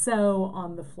 It is so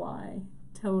on the fly.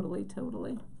 Totally,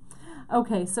 totally.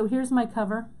 Okay, so here's my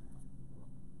cover.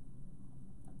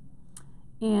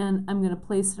 And I'm going to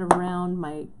place it around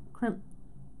my crimp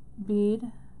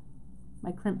bead,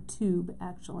 my crimp tube,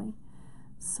 actually.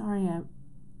 Sorry,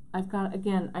 I've got to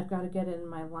get in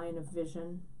my line of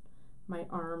vision. My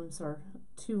arms are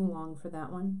too long for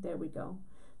that one. There we go.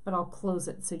 But I'll close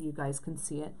it so you guys can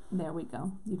see it. There we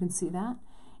go. You can see that.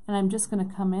 And I'm just going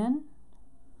to come in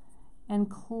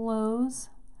and close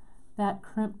that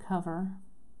crimp cover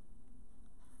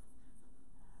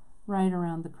right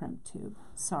around the crimp tube.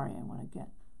 Sorry, I want to get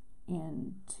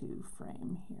into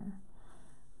frame here.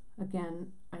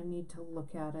 Again, I need to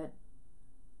look at it.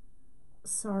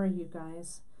 Sorry, you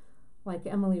guys. Like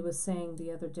Emily was saying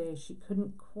the other day, she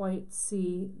couldn't quite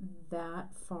see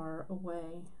that far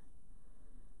away.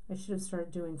 I should have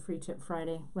started doing Free Tip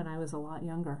Friday when I was a lot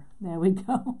younger. There we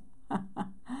go.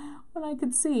 When I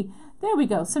could see. There we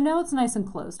go. So now it's nice and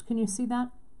closed. Can you see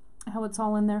that? How it's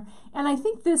all in there? And I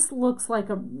think this looks like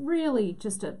a really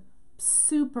just a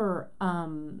super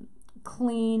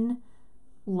clean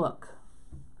look.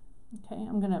 Okay,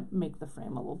 I'm going to make the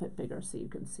frame a little bit bigger so you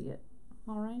can see it.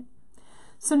 All right.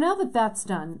 So now that that's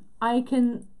done, I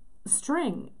can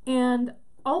string. And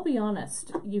I'll be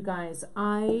honest, you guys,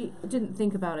 I didn't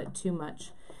think about it too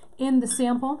much. In the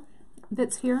sample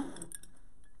that's here,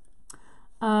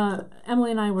 Emily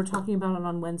and I were talking about it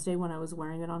on Wednesday when I was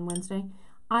wearing it on Wednesday.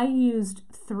 I used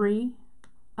 3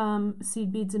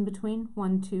 seed beads in between,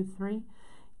 1, 2, 3.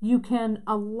 You can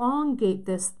elongate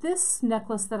this. This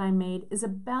necklace that I made is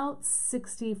about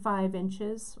 65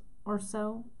 inches or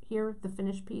so here, the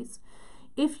finished piece.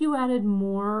 If you added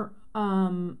more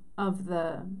of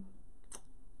the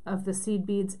seed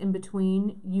beads in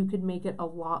between, you could make it a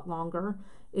lot longer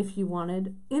if you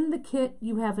wanted. In the kit,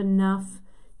 you have enough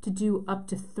to do up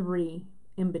to 3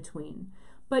 in between.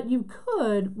 But you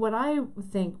could, what I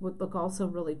think would look also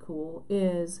really cool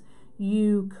is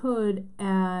you could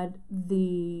add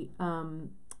the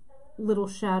little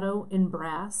shadow in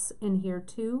brass in here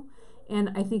too, and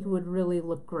I think it would really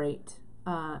look great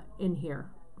in here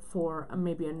for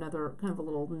maybe another kind of a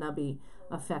little nubby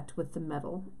effect with the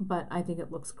metal, but I think it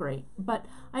looks great. But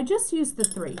I just used the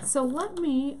 3. So let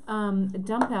me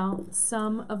dump out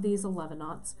some of these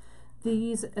 11-aughts.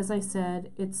 These, as I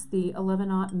said, it's the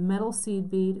 11-aught metal seed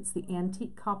bead. It's the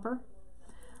antique copper.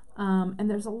 And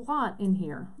there's a lot in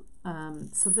here.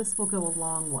 So this will go a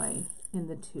long way in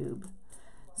the tube.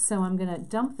 So I'm going to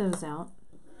dump those out.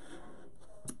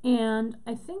 And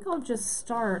I think I'll just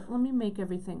start. Let me make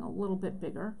everything a little bit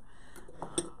bigger.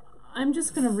 I'm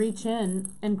just going to reach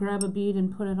in and grab a bead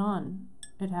and put it on.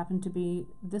 It happened to be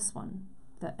this one,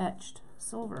 the etched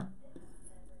silver.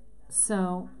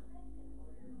 So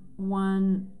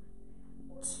 1,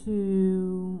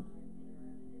 2,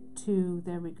 2,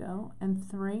 there we go, and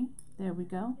 3, there we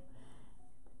go.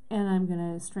 And I'm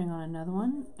going to string on another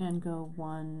one and go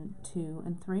 1, 2,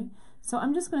 and 3. So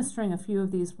I'm just going to string a few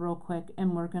of these real quick,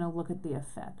 and we're going to look at the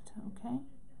effect, okay?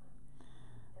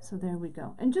 So there we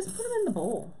go. And just put them in the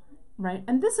bowl. right?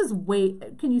 And this is way,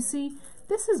 can you see?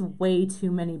 This is way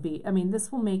too many beads. I mean,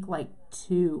 this will make like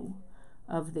 2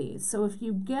 of these. So if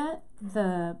you get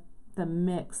the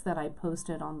mix that I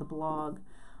posted on the blog,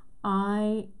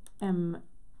 I am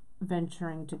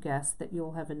venturing to guess that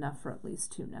you'll have enough for at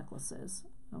least 2 necklaces,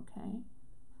 okay?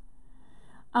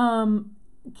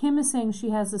 Kim is saying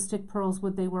she has the stick pearls.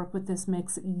 Would they work with this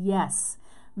mix? Yes.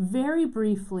 Very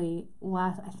briefly,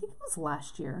 I think it was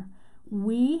last year,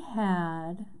 we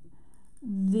had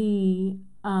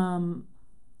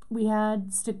we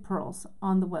had stick pearls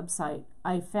on the website.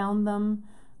 I found them.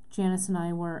 Janice and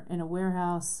I were in a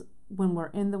warehouse. When we're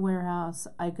in the warehouse,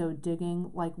 I go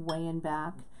digging like way in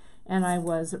back, and I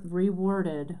was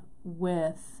rewarded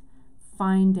with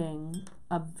finding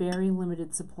a very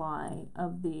limited supply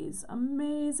of these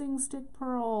amazing stick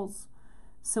pearls.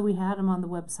 So we had them on the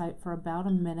website for about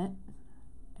a minute,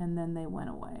 and then they went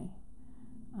away.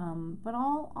 But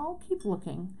I'll keep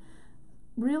looking.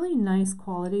 Really nice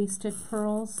quality stick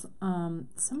pearls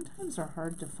sometimes are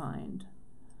hard to find,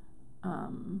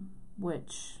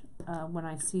 which when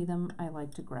I see them, I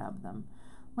like to grab them.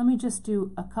 Let me just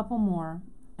do a couple more,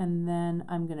 and then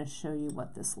I'm going to show you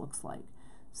what this looks like.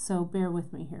 So bear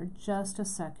with me here just a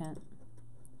second.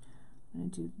 I'm going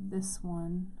to do this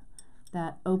one,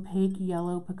 that opaque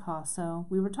yellow Picasso.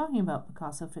 We were talking about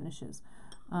Picasso finishes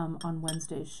on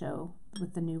Wednesday's show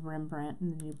with the new Rembrandt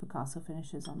and the new Picasso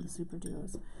finishes on the Super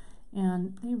Duos.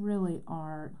 And they really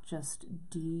are just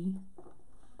delish,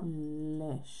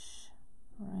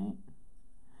 right?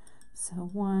 So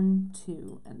 1,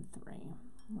 2, and 3.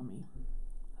 Let me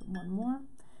put one more,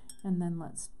 and then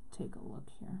let's take a look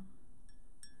here.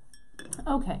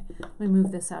 Okay, let me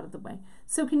move this out of the way.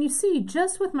 So can you see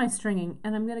just with my stringing,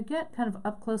 and I'm going to get kind of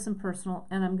up close and personal,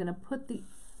 and I'm going to put the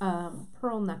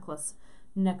pearl necklace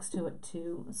next to it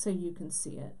too, so you can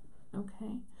see it.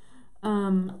 Okay,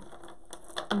 I'm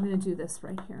going to do this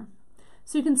right here.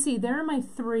 So you can see there are my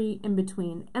 3 in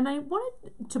between, and I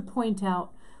wanted to point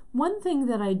out one thing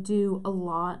that I do a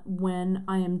lot when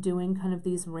I am doing kind of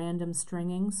these random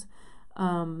stringings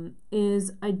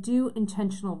is I do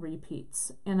intentional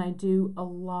repeats, and I do a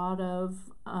lot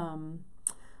of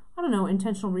I don't know,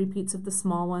 intentional repeats of the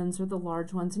small ones or the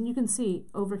large ones. And you can see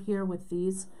over here with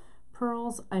these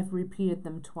pearls, I've repeated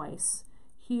them twice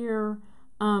here.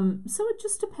 So it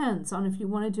just depends on if you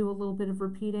want to do a little bit of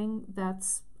repeating.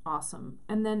 That's awesome.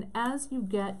 And then as you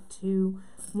get to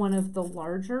one of the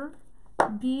larger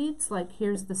beads, like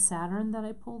here's the Saturn that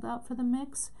I pulled out for the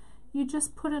mix, you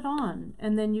just put it on,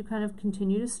 and then you kind of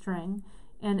continue to string.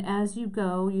 And as you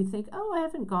go, you think, oh, I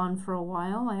haven't gone for a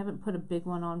while. I haven't put a big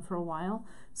one on for a while.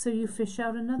 So you fish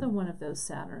out another one of those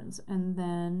Saturns, and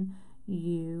then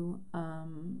you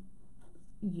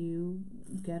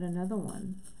get another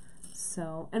one.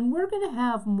 So, and we're going to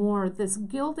have more. This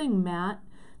gilding mat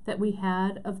that we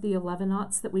had of the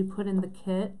 11-aughts that we put in the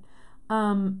kit,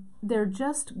 they're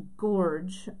just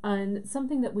gorge, and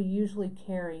something that we usually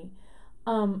carry.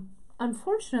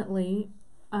 Unfortunately,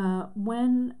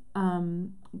 when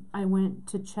I went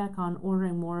to check on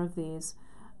ordering more of these,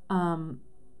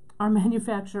 our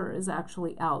manufacturer is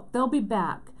actually out. They'll be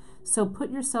back, so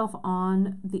put yourself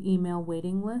on the email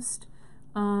waiting list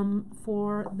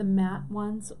for the matte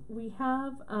ones. We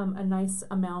have a nice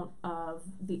amount of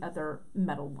the other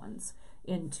metal ones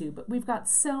in too, but we've got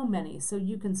so many, so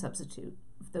you can substitute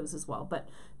those as well. But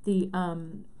the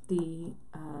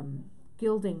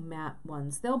gilding matte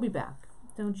ones, they'll be back.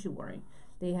 Don't you worry.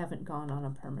 They haven't gone on a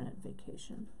permanent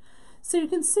vacation. So you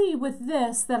can see with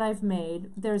this that I've made,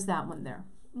 there's that one there.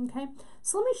 Okay,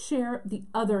 so let me share the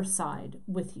other side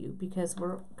with you because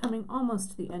we're coming almost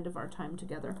to the end of our time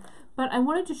together. But I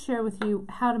wanted to share with you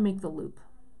how to make the loop.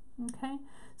 Okay,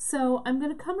 so I'm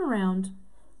going to come around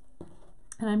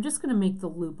and I'm just going to make the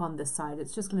loop on this side.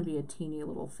 It's just going to be a teeny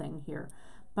little thing here,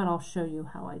 but I'll show you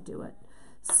how I do it.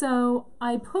 So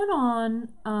I put on,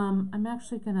 I'm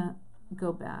actually going to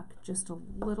go back just a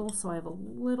little so I have a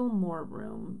little more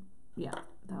room. Yeah,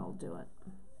 that'll do it.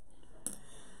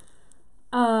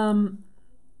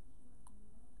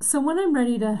 So when I'm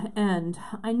ready to end,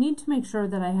 I need to make sure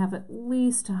that I have at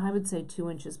least, I would say 2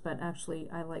 inches, but actually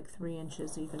I like 3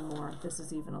 inches even more. This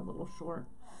is even a little short.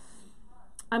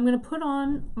 I'm going to put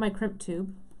on my crimp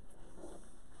tube.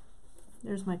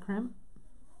 There's my crimp.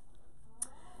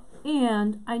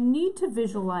 And I need to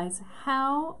visualize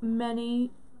how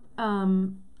many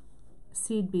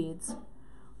seed beads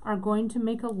are going to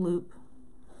make a loop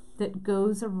that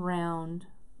goes around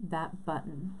that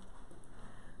button.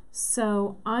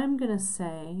 So I'm going to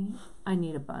say I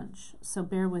need a bunch. So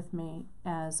bear with me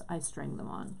as I string them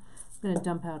on. I'm going to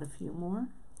dump out a few more.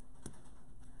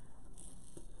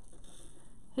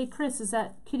 Hey Chris, is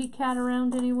that kitty cat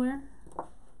around anywhere?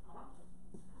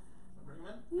 Bring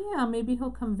him in? Yeah, maybe he'll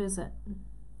come visit.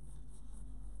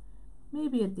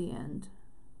 Maybe at the end.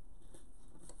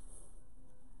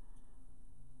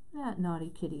 That naughty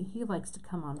kitty, he likes to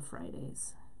come on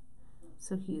Fridays.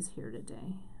 So he's here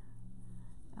today.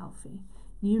 Alfie.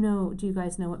 You know, do you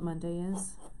guys know what Monday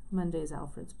is? Monday's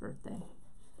Alfred's birthday.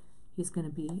 He's going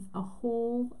to be a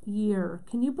whole year.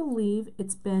 Can you believe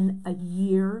it's been a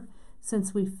year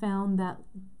since we found that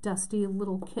dusty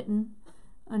little kitten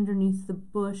underneath the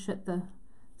bush at the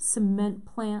cement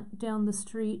plant down the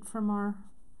street from our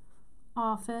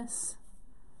office?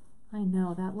 I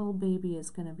know, that little baby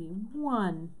is going to be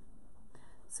 1.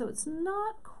 So it's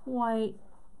not quite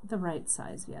the right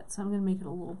size yet, so I'm going to make it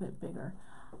a little bit bigger.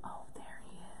 Oh, there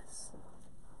he is.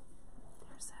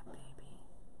 There's that baby.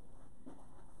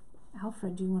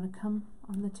 Alfred, do you want to come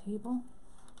on the table?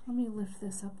 Let me lift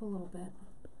this up a little bit.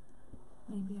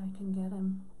 Maybe I can get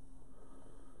him.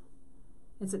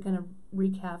 Is it going to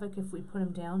wreak havoc if we put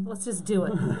him down? Let's just do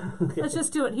it. Okay. Let's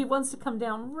just do it. He wants to come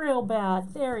down real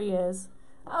bad. There he is.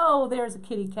 Oh, there's a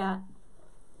kitty cat.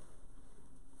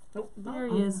 Nope. There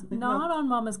he is. Not on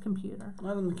Mama's computer.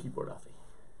 Not on the keyboard, Alfie.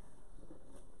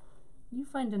 You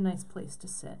find a nice place to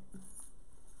sit.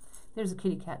 There's a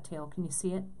kitty cat tail. Can you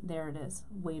see it? There it is,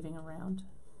 waving around.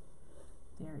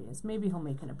 There he is. Maybe he'll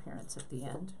make an appearance at the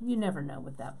end. You never know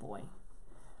with that boy,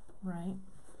 right?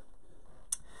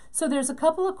 So there's a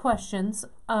couple of questions.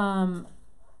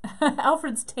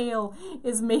 Alfred's tail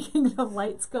is making the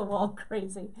lights go all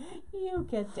crazy. You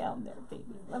get down there,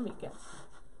 baby. Let me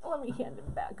hand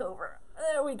him back over.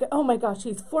 There we go. Oh my gosh,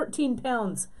 he's 14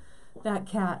 pounds, that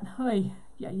cat. Ay,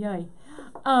 yay, yay.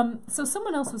 So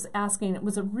someone else was asking, it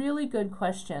was a really good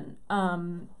question.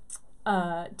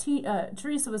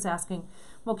 Teresa was asking,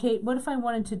 well, Kate, what if I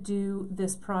wanted to do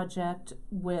this project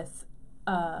with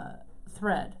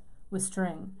thread, with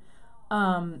string?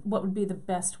 What would be the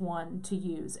best one to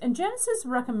use? And Janice is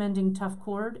recommending tough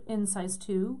cord in size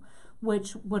 2,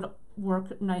 which would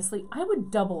work nicely. I would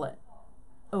double it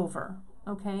over,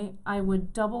 okay? I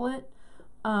would double it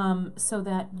so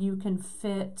that you can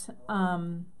fit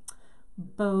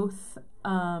both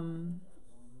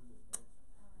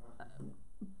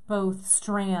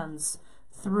strands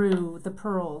through the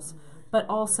pearls, but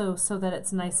also so that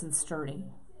it's nice and sturdy,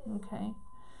 okay?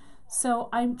 So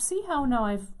I see how now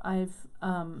I've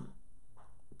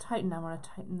tightened. I want to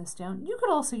tighten this down. You could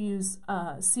also use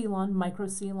Ceylon, micro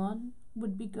Ceylon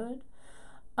would be good.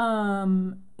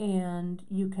 And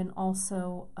you can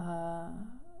also,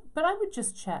 but I would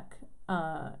just check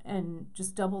and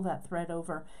just double that thread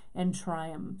over and try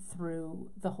them through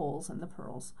the holes in the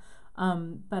pearls.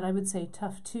 But I would say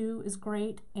Tough 2 is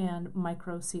great, and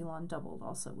micro Ceylon doubled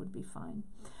also would be fine.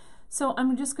 So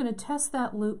I'm just going to test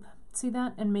that loop, see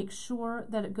that, and make sure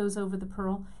that it goes over the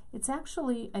pearl. It's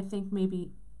actually, I think,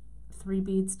 maybe 3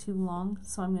 beads too long,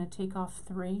 so I'm going to take off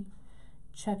 3,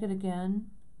 check it again.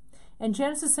 And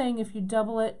Janice is saying if you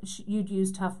double it, you'd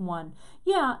use Tough 1.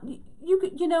 Yeah,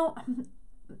 you know,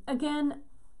 again,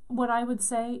 what I would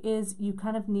say is you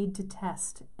kind of need to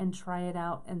test and try it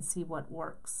out and see what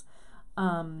works.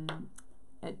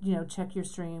 You know, check your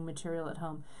stringing material at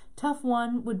home. Tough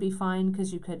 1 would be fine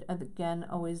because you could, again,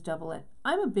 always double it.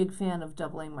 I'm a big fan of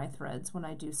doubling my threads when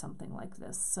I do something like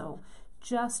this. So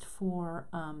just for,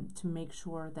 to make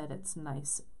sure that it's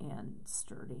nice and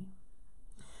sturdy.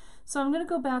 So I'm going to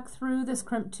go back through this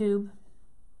crimp tube.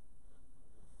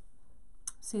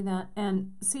 See that?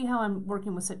 And see how I'm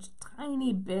working with such a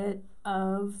tiny bit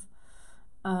of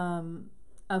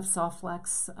soft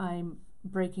flex. I'm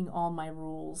breaking all my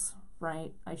rules,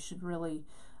 right? I should really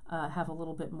have a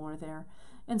little bit more there.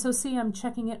 And so see, I'm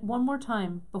checking it one more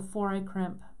time before I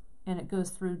crimp, and it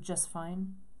goes through just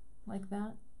fine, like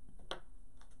that.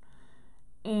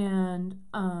 And,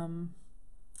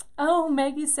 oh,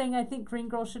 Maggie's saying, I think Green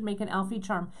Girl should make an Alfie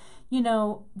charm. You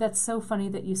know, that's so funny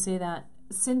that you say that.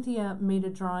 Cynthia made a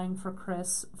drawing for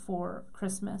Chris for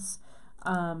Christmas.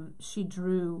 She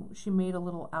made a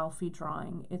little Alfie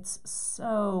drawing. It's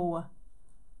so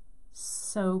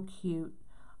cute.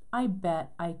 I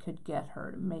bet I could get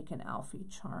her to make an Alfie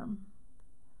charm.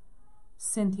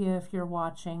 Cynthia, if you're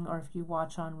watching, or if you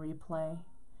watch on replay,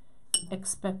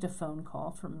 expect a phone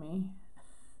call from me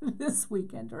this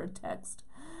weekend, or a text.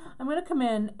 I'm going to come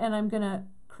in and I'm going to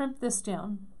crimp this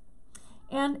down.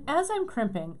 And as I'm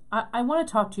crimping, I want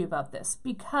to talk to you about this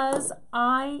because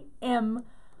I am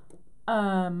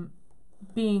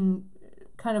being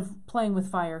kind of playing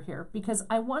with fire here, because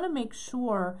I want to make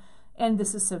sure, and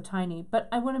this is so tiny, but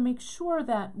I want to make sure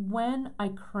that when I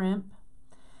crimp,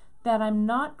 that I'm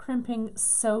not crimping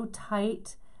so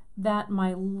tight that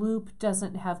my loop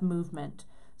doesn't have movement.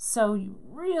 So you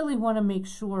really want to make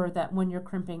sure that when you're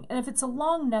crimping, and if it's a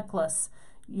long necklace,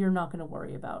 you're not going to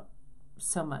worry about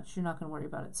so much. You're not going to worry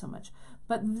about it so much.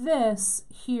 But this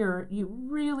here, you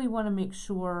really want to make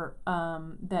sure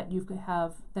that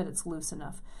that it's loose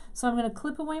enough. So I'm going to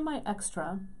clip away my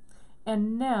extra,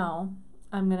 and now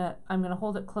I'm gonna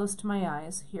hold it close to my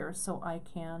eyes here so I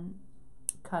can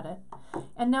cut it.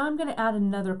 And now I'm going to add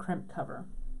another crimp cover.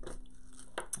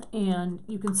 And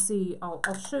you can see, I'll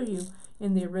show you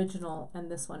in the original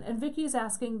and this one. And Vicky's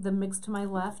asking the mix to my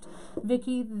left.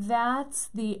 Vicky, that's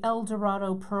the El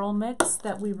Dorado Pearl mix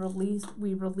that we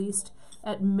released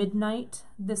at midnight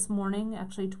this morning,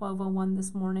 actually 12:01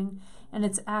 this morning, and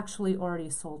it's actually already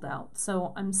sold out.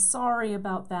 So I'm sorry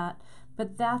about that,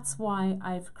 but that's why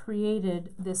I've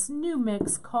created this new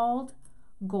mix called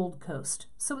Gold Coast.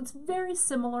 So it's very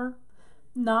similar,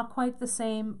 not quite the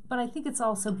same, but I think it's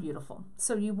also beautiful.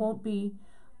 So you won't be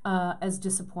as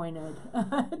disappointed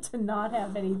to not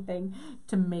have anything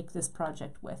to make this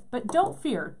project with. But don't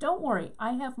fear, don't worry.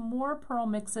 I have more pearl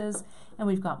mixes and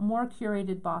we've got more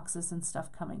curated boxes and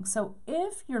stuff coming. So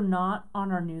if you're not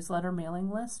on our newsletter mailing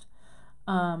list,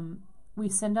 we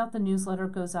send out the newsletter,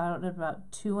 goes out at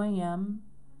about 2 a.m.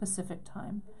 Pacific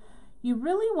time. You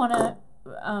really want to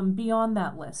be on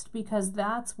that list because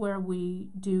that's where we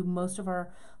do most of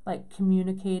our like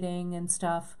communicating and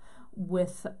stuff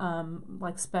with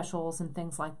like specials and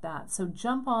things like that. So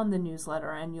jump on the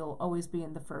newsletter and you'll always be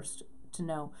in the first to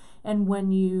know. And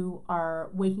when you are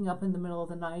waking up in the middle of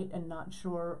the night and not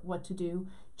sure what to do,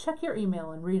 check your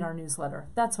email and read our newsletter.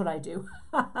 That's what I do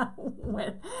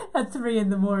at 3 in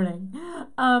the morning.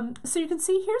 So you can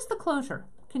see here's the closure.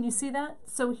 Can you see that?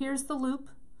 So here's the loop.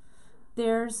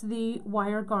 There's the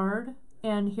wire guard,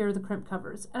 and here are the crimp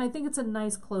covers. And I think it's a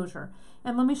nice closure.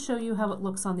 And let me show you how it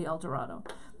looks on the El Dorado.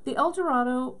 The El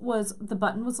Dorado the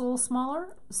button was a little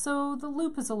smaller, so the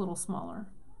loop is a little smaller.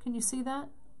 Can you see that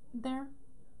there?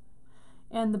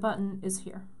 And the button is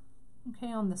here,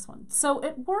 okay, on this one. So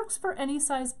it works for any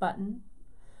size button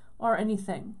or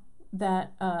anything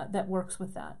that, that works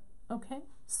with that, okay?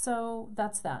 So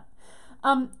that's that.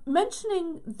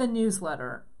 Mentioning the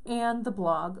newsletter and the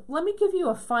blog, let me give you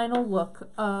a final look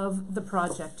of the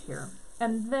project here.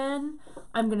 And then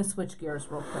I'm going to switch gears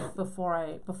real quick before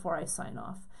I sign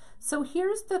off. So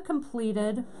here's the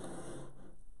completed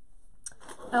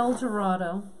El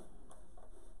Dorado.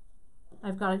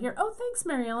 I've got it here. Oh, thanks,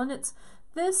 Mary Ellen.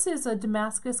 This is a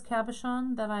Damascus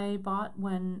cabochon that I bought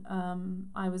when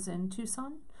I was in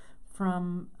Tucson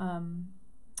from a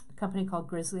company called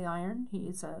Grizzly Iron.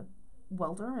 He's a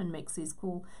welder and makes these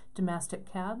cool Damascus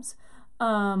cabs.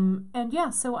 And yeah,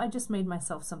 so I just made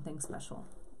myself something special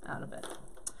out of it.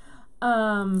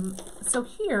 So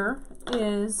here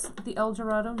is the El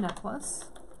Dorado necklace.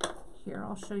 Here,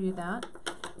 I'll show you that.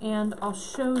 And I'll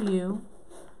show you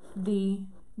the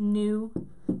new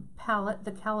palette,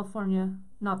 the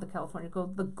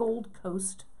Gold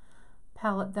Coast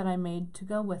palette that I made to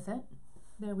go with it.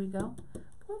 There we go.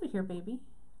 Come over here, baby.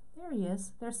 There he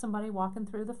is. There's somebody walking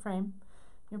through the frame.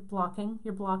 You're blocking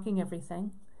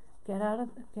everything. Get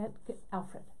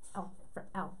Alfredo.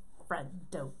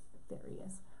 There he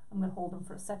is. I'm going to hold him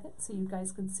for a second so you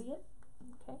guys can see it.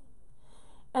 Okay.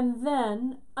 And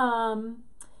then,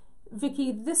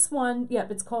 Vicki, this one,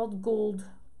 yep, it's called Gold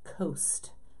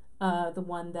Coast, the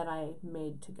one that I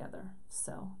made together.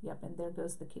 So, yep, and there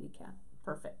goes the kitty cat.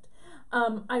 Perfect.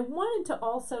 I wanted to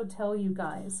also tell you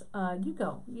guys, you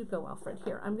go, Alfred.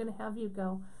 Here, I'm going to have you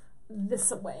go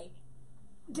this way,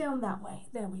 down that way.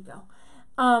 There we go.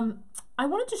 I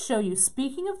wanted to show you,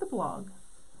 speaking of the blog,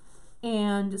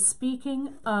 and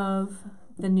speaking of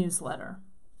the newsletter,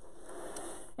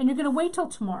 and you're going to wait till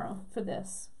tomorrow for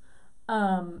this,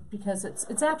 because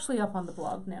it's actually up on the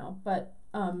blog now, but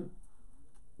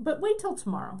wait till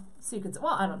tomorrow so you can,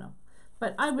 well, I don't know,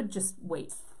 but I would just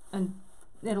wait, and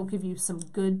it'll give you some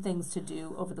good things to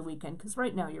do over the weekend, because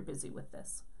right now you're busy with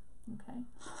this, okay?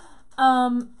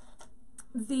 Some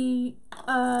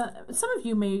of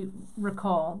you may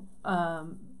recall,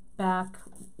 back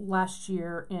last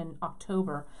year in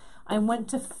October, I went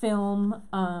to film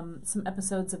some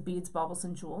episodes of Beads, Baubles,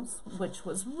 and Jewels, which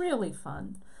was really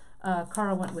fun.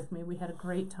 Cara went with me. We had a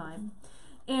great time.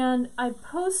 And I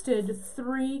posted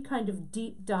 3 kind of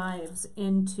deep dives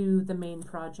into the main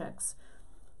projects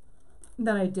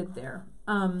that I did there.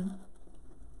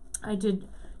 I did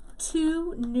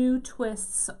 2 new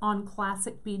twists on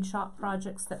classic bead shop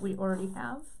projects that we already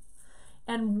have,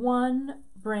 and 1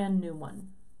 brand new one.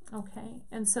 Okay,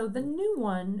 and so the new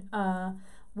one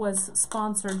was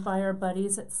sponsored by our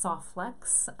buddies at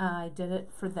Softflex. I did it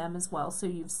for them as well. So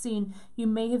you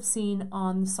may have seen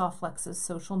on Softflex's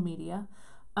social media.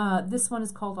 This one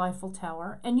is called Eiffel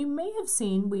Tower, and you may have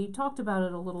seen, we talked about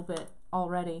it a little bit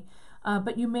already,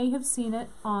 but you may have seen it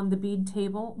on the bead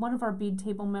table, one of our bead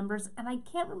table members, and I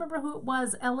can't remember who it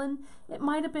was. Ellen, it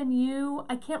might have been you.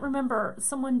 I can't remember.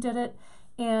 Someone did it,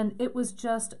 and it was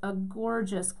just a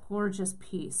gorgeous, gorgeous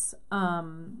piece,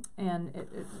 and it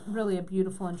really a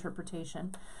beautiful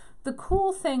interpretation. The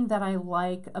cool thing that I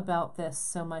like about this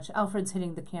so much, Alfred's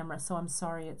hitting the camera, so I'm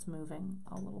sorry it's moving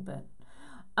a little bit.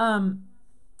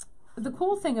 The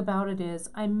cool thing about it is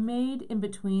I made in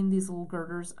between these little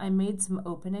girders, I made some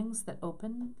openings that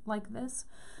open like this.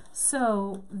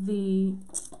 So the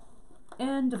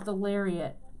end of the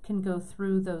lariat can go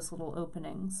through those little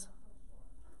openings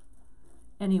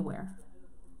anywhere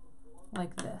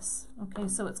like this. Okay,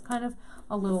 so it's kind of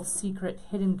a little secret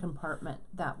hidden compartment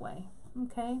that way.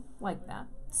 Okay, like that.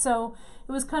 So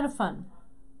it was kind of fun.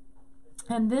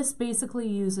 And this basically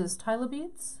uses Tyler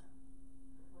beads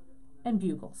and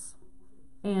bugles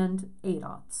and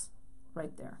 8/0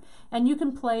 right there. And you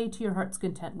can play to your heart's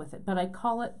content with it, but I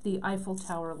call it the Eiffel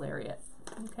Tower Lariat.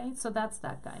 Okay, so that's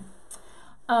that guy.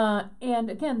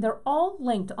 And again, they're all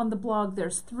linked on the blog.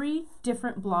 There's 3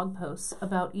 different blog posts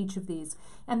about each of these,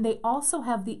 and they also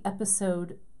have the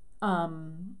episode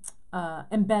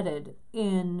embedded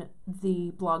in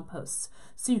the blog posts.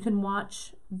 So you can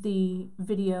watch the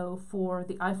video for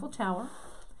the Eiffel Tower.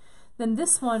 Then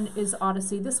this one is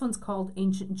Odyssey. This one's called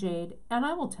Ancient Jade. And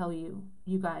I will tell you,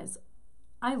 you guys,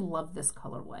 I love this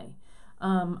colorway.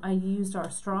 I used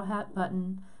our straw hat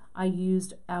button. I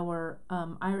used our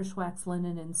Irish wax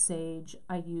linen and sage.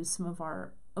 I used some of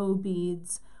our O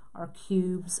beads, our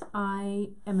cubes.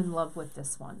 I am in love with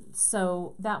this one.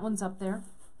 So that one's up there.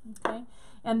 Okay.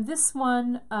 And this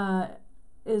one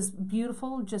is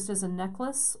beautiful just as a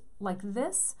necklace like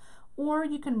this. Or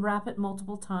you can wrap it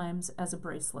multiple times as a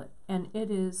bracelet. And it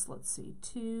is, let's see,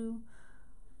 2,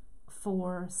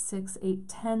 4, 6, 8,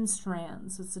 10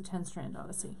 strands. It's a 10-strand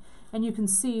Odyssey. And you can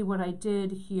see what I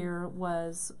did here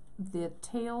was the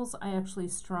tails I actually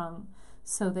strung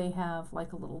so they have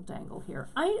like a little dangle here.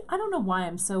 I don't know why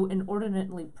I'm so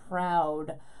inordinately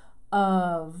proud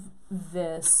of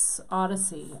this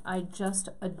Odyssey. I just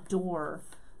adore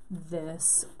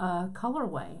this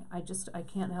colorway. I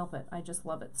can't help it. I just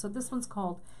love it. So this one's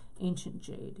called Ancient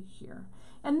Jade here.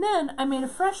 And then I made a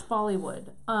fresh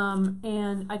Bollywood,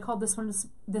 and I called this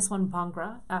one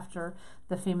Bhangra, after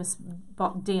the famous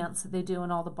dance that they do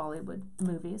in all the Bollywood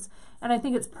movies. And I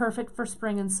think it's perfect for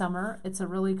spring and summer. It's a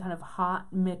really kind of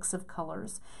hot mix of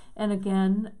colors. And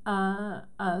again,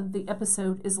 the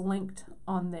episode is linked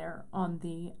on there on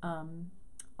the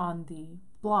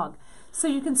blog. So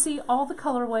you can see all the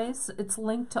colorways. It's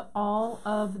linked to all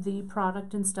of the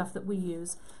product and stuff that we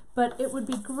use. But it would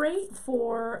be great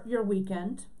for your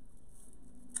weekend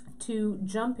to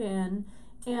jump in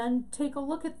and take a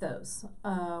look at those.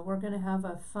 We're going to have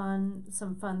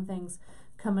some fun things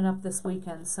coming up this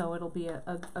weekend, so it'll be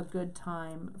a good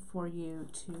time for you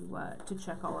to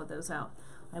check all of those out.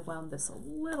 I wound this a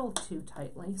little too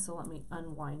tightly, so let me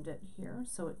unwind it here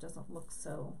so it doesn't look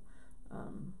so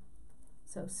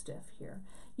stiff here.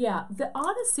 Yeah, the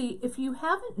Odyssey, if you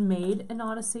haven't made an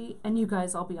Odyssey, and you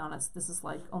guys, I'll be honest, this is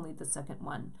like only the second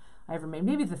one I ever made,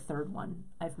 maybe the third one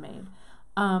I've made.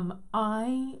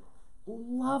 I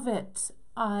love it.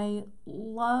 I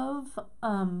love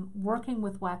working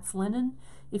with wax linen.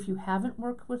 If you haven't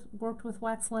worked with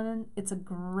wax linen, it's a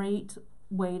great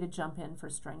way to jump in for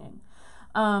stringing.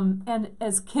 And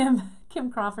as Kim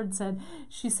Crawford said,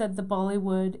 she said the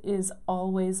Bollywood is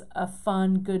always a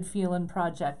fun, good feeling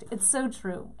project. It's so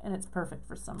true, and it's perfect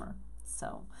for summer.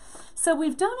 So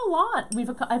we've done a lot.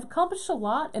 I've accomplished a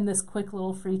lot in this quick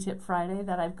little free tip Friday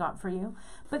that I've got for you.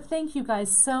 But thank you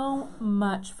guys so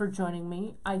much for joining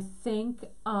me. I think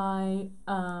I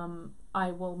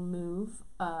will move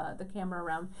the camera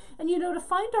around. And to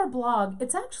find our blog,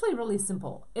 it's actually really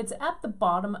simple. It's at the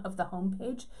bottom of the home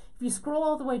page. If you scroll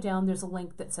all the way down, there's a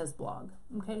link that says blog.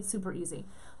 Okay, super easy.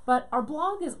 But our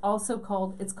blog is also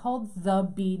called The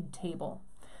Bead Table.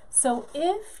 So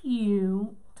if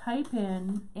you type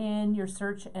in your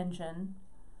search engine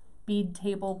Bead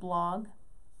Table blog,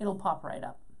 it'll pop right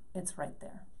up. It's right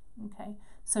there. Okay,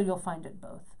 so you'll find it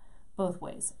both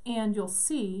ways, and you'll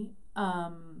see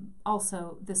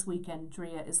also this weekend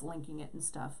Drea is linking it and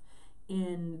stuff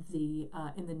in the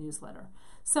newsletter.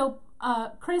 So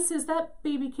Chris, is that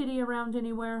baby kitty around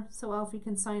anywhere so Alfie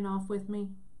can sign off with me?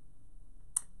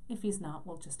 If he's not,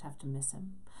 we'll just have to miss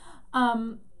him.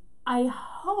 I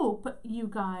hope you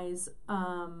guys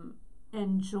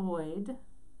enjoyed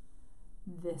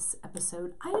this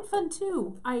episode. I had fun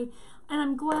too.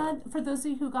 I'm glad for those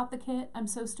of you who got the kit. I'm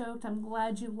so stoked. I'm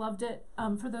glad you loved it.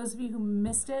 For those of you who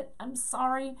missed it, I'm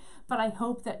sorry, but I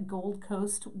hope that Gold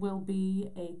Coast will be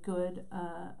a good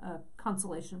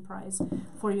consolation prize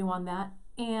for you on that.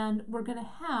 And we're going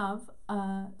to have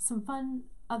some fun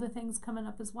other things coming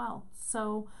up as well.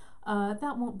 So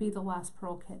that won't be the last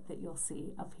Pearl kit that you'll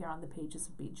see up here on the pages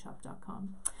of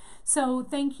beadshop.com. So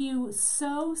thank you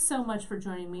so much for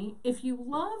joining me. If you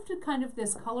loved kind of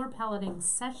this color paletting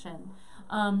session,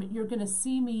 you're going to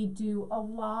see me do a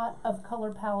lot of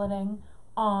color paletting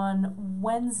on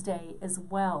Wednesday as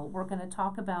well. We're going to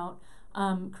talk about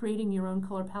creating your own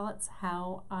color palettes,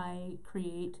 how I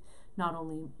create not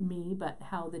only me, but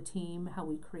how the team, how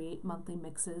we create monthly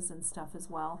mixes and stuff as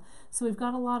well. So we've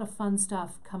got a lot of fun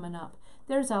stuff coming up.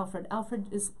 There's Alfred. Alfred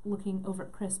is looking over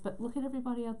at Chris, but look at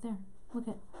everybody out there. Look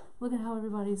at how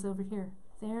everybody's over here.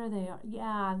 There they are.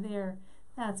 Yeah, there.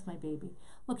 That's my baby.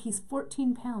 Look, he's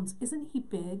 14 pounds. Isn't he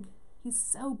big? He's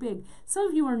so big. Some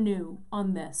of you are new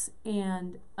on this,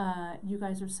 and you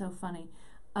guys are so funny.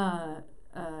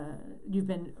 You've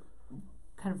been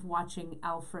kind of watching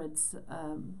Alfred's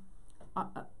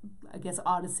I guess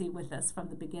odyssey with us from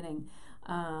the beginning.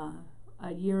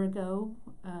 A year ago,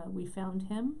 we found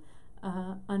him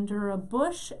under a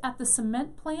bush at the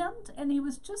cement plant, and he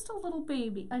was just a little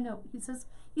baby. I know, he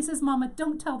says, Mama,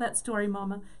 don't tell that story,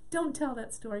 Mama. Don't tell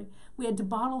that story. We had to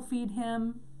bottle feed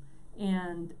him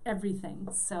and everything.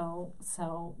 So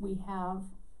we have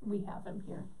him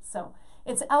here. So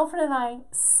it's Alfred and I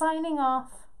signing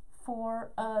off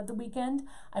for the weekend.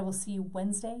 I will see you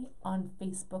Wednesday on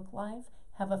Facebook Live.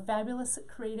 Have a fabulous,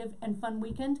 creative, and fun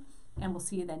weekend, and we'll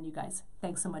see you then, you guys.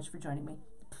 Thanks so much for joining me.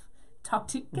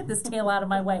 Get this tail out of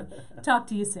my way. Talk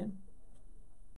to you soon.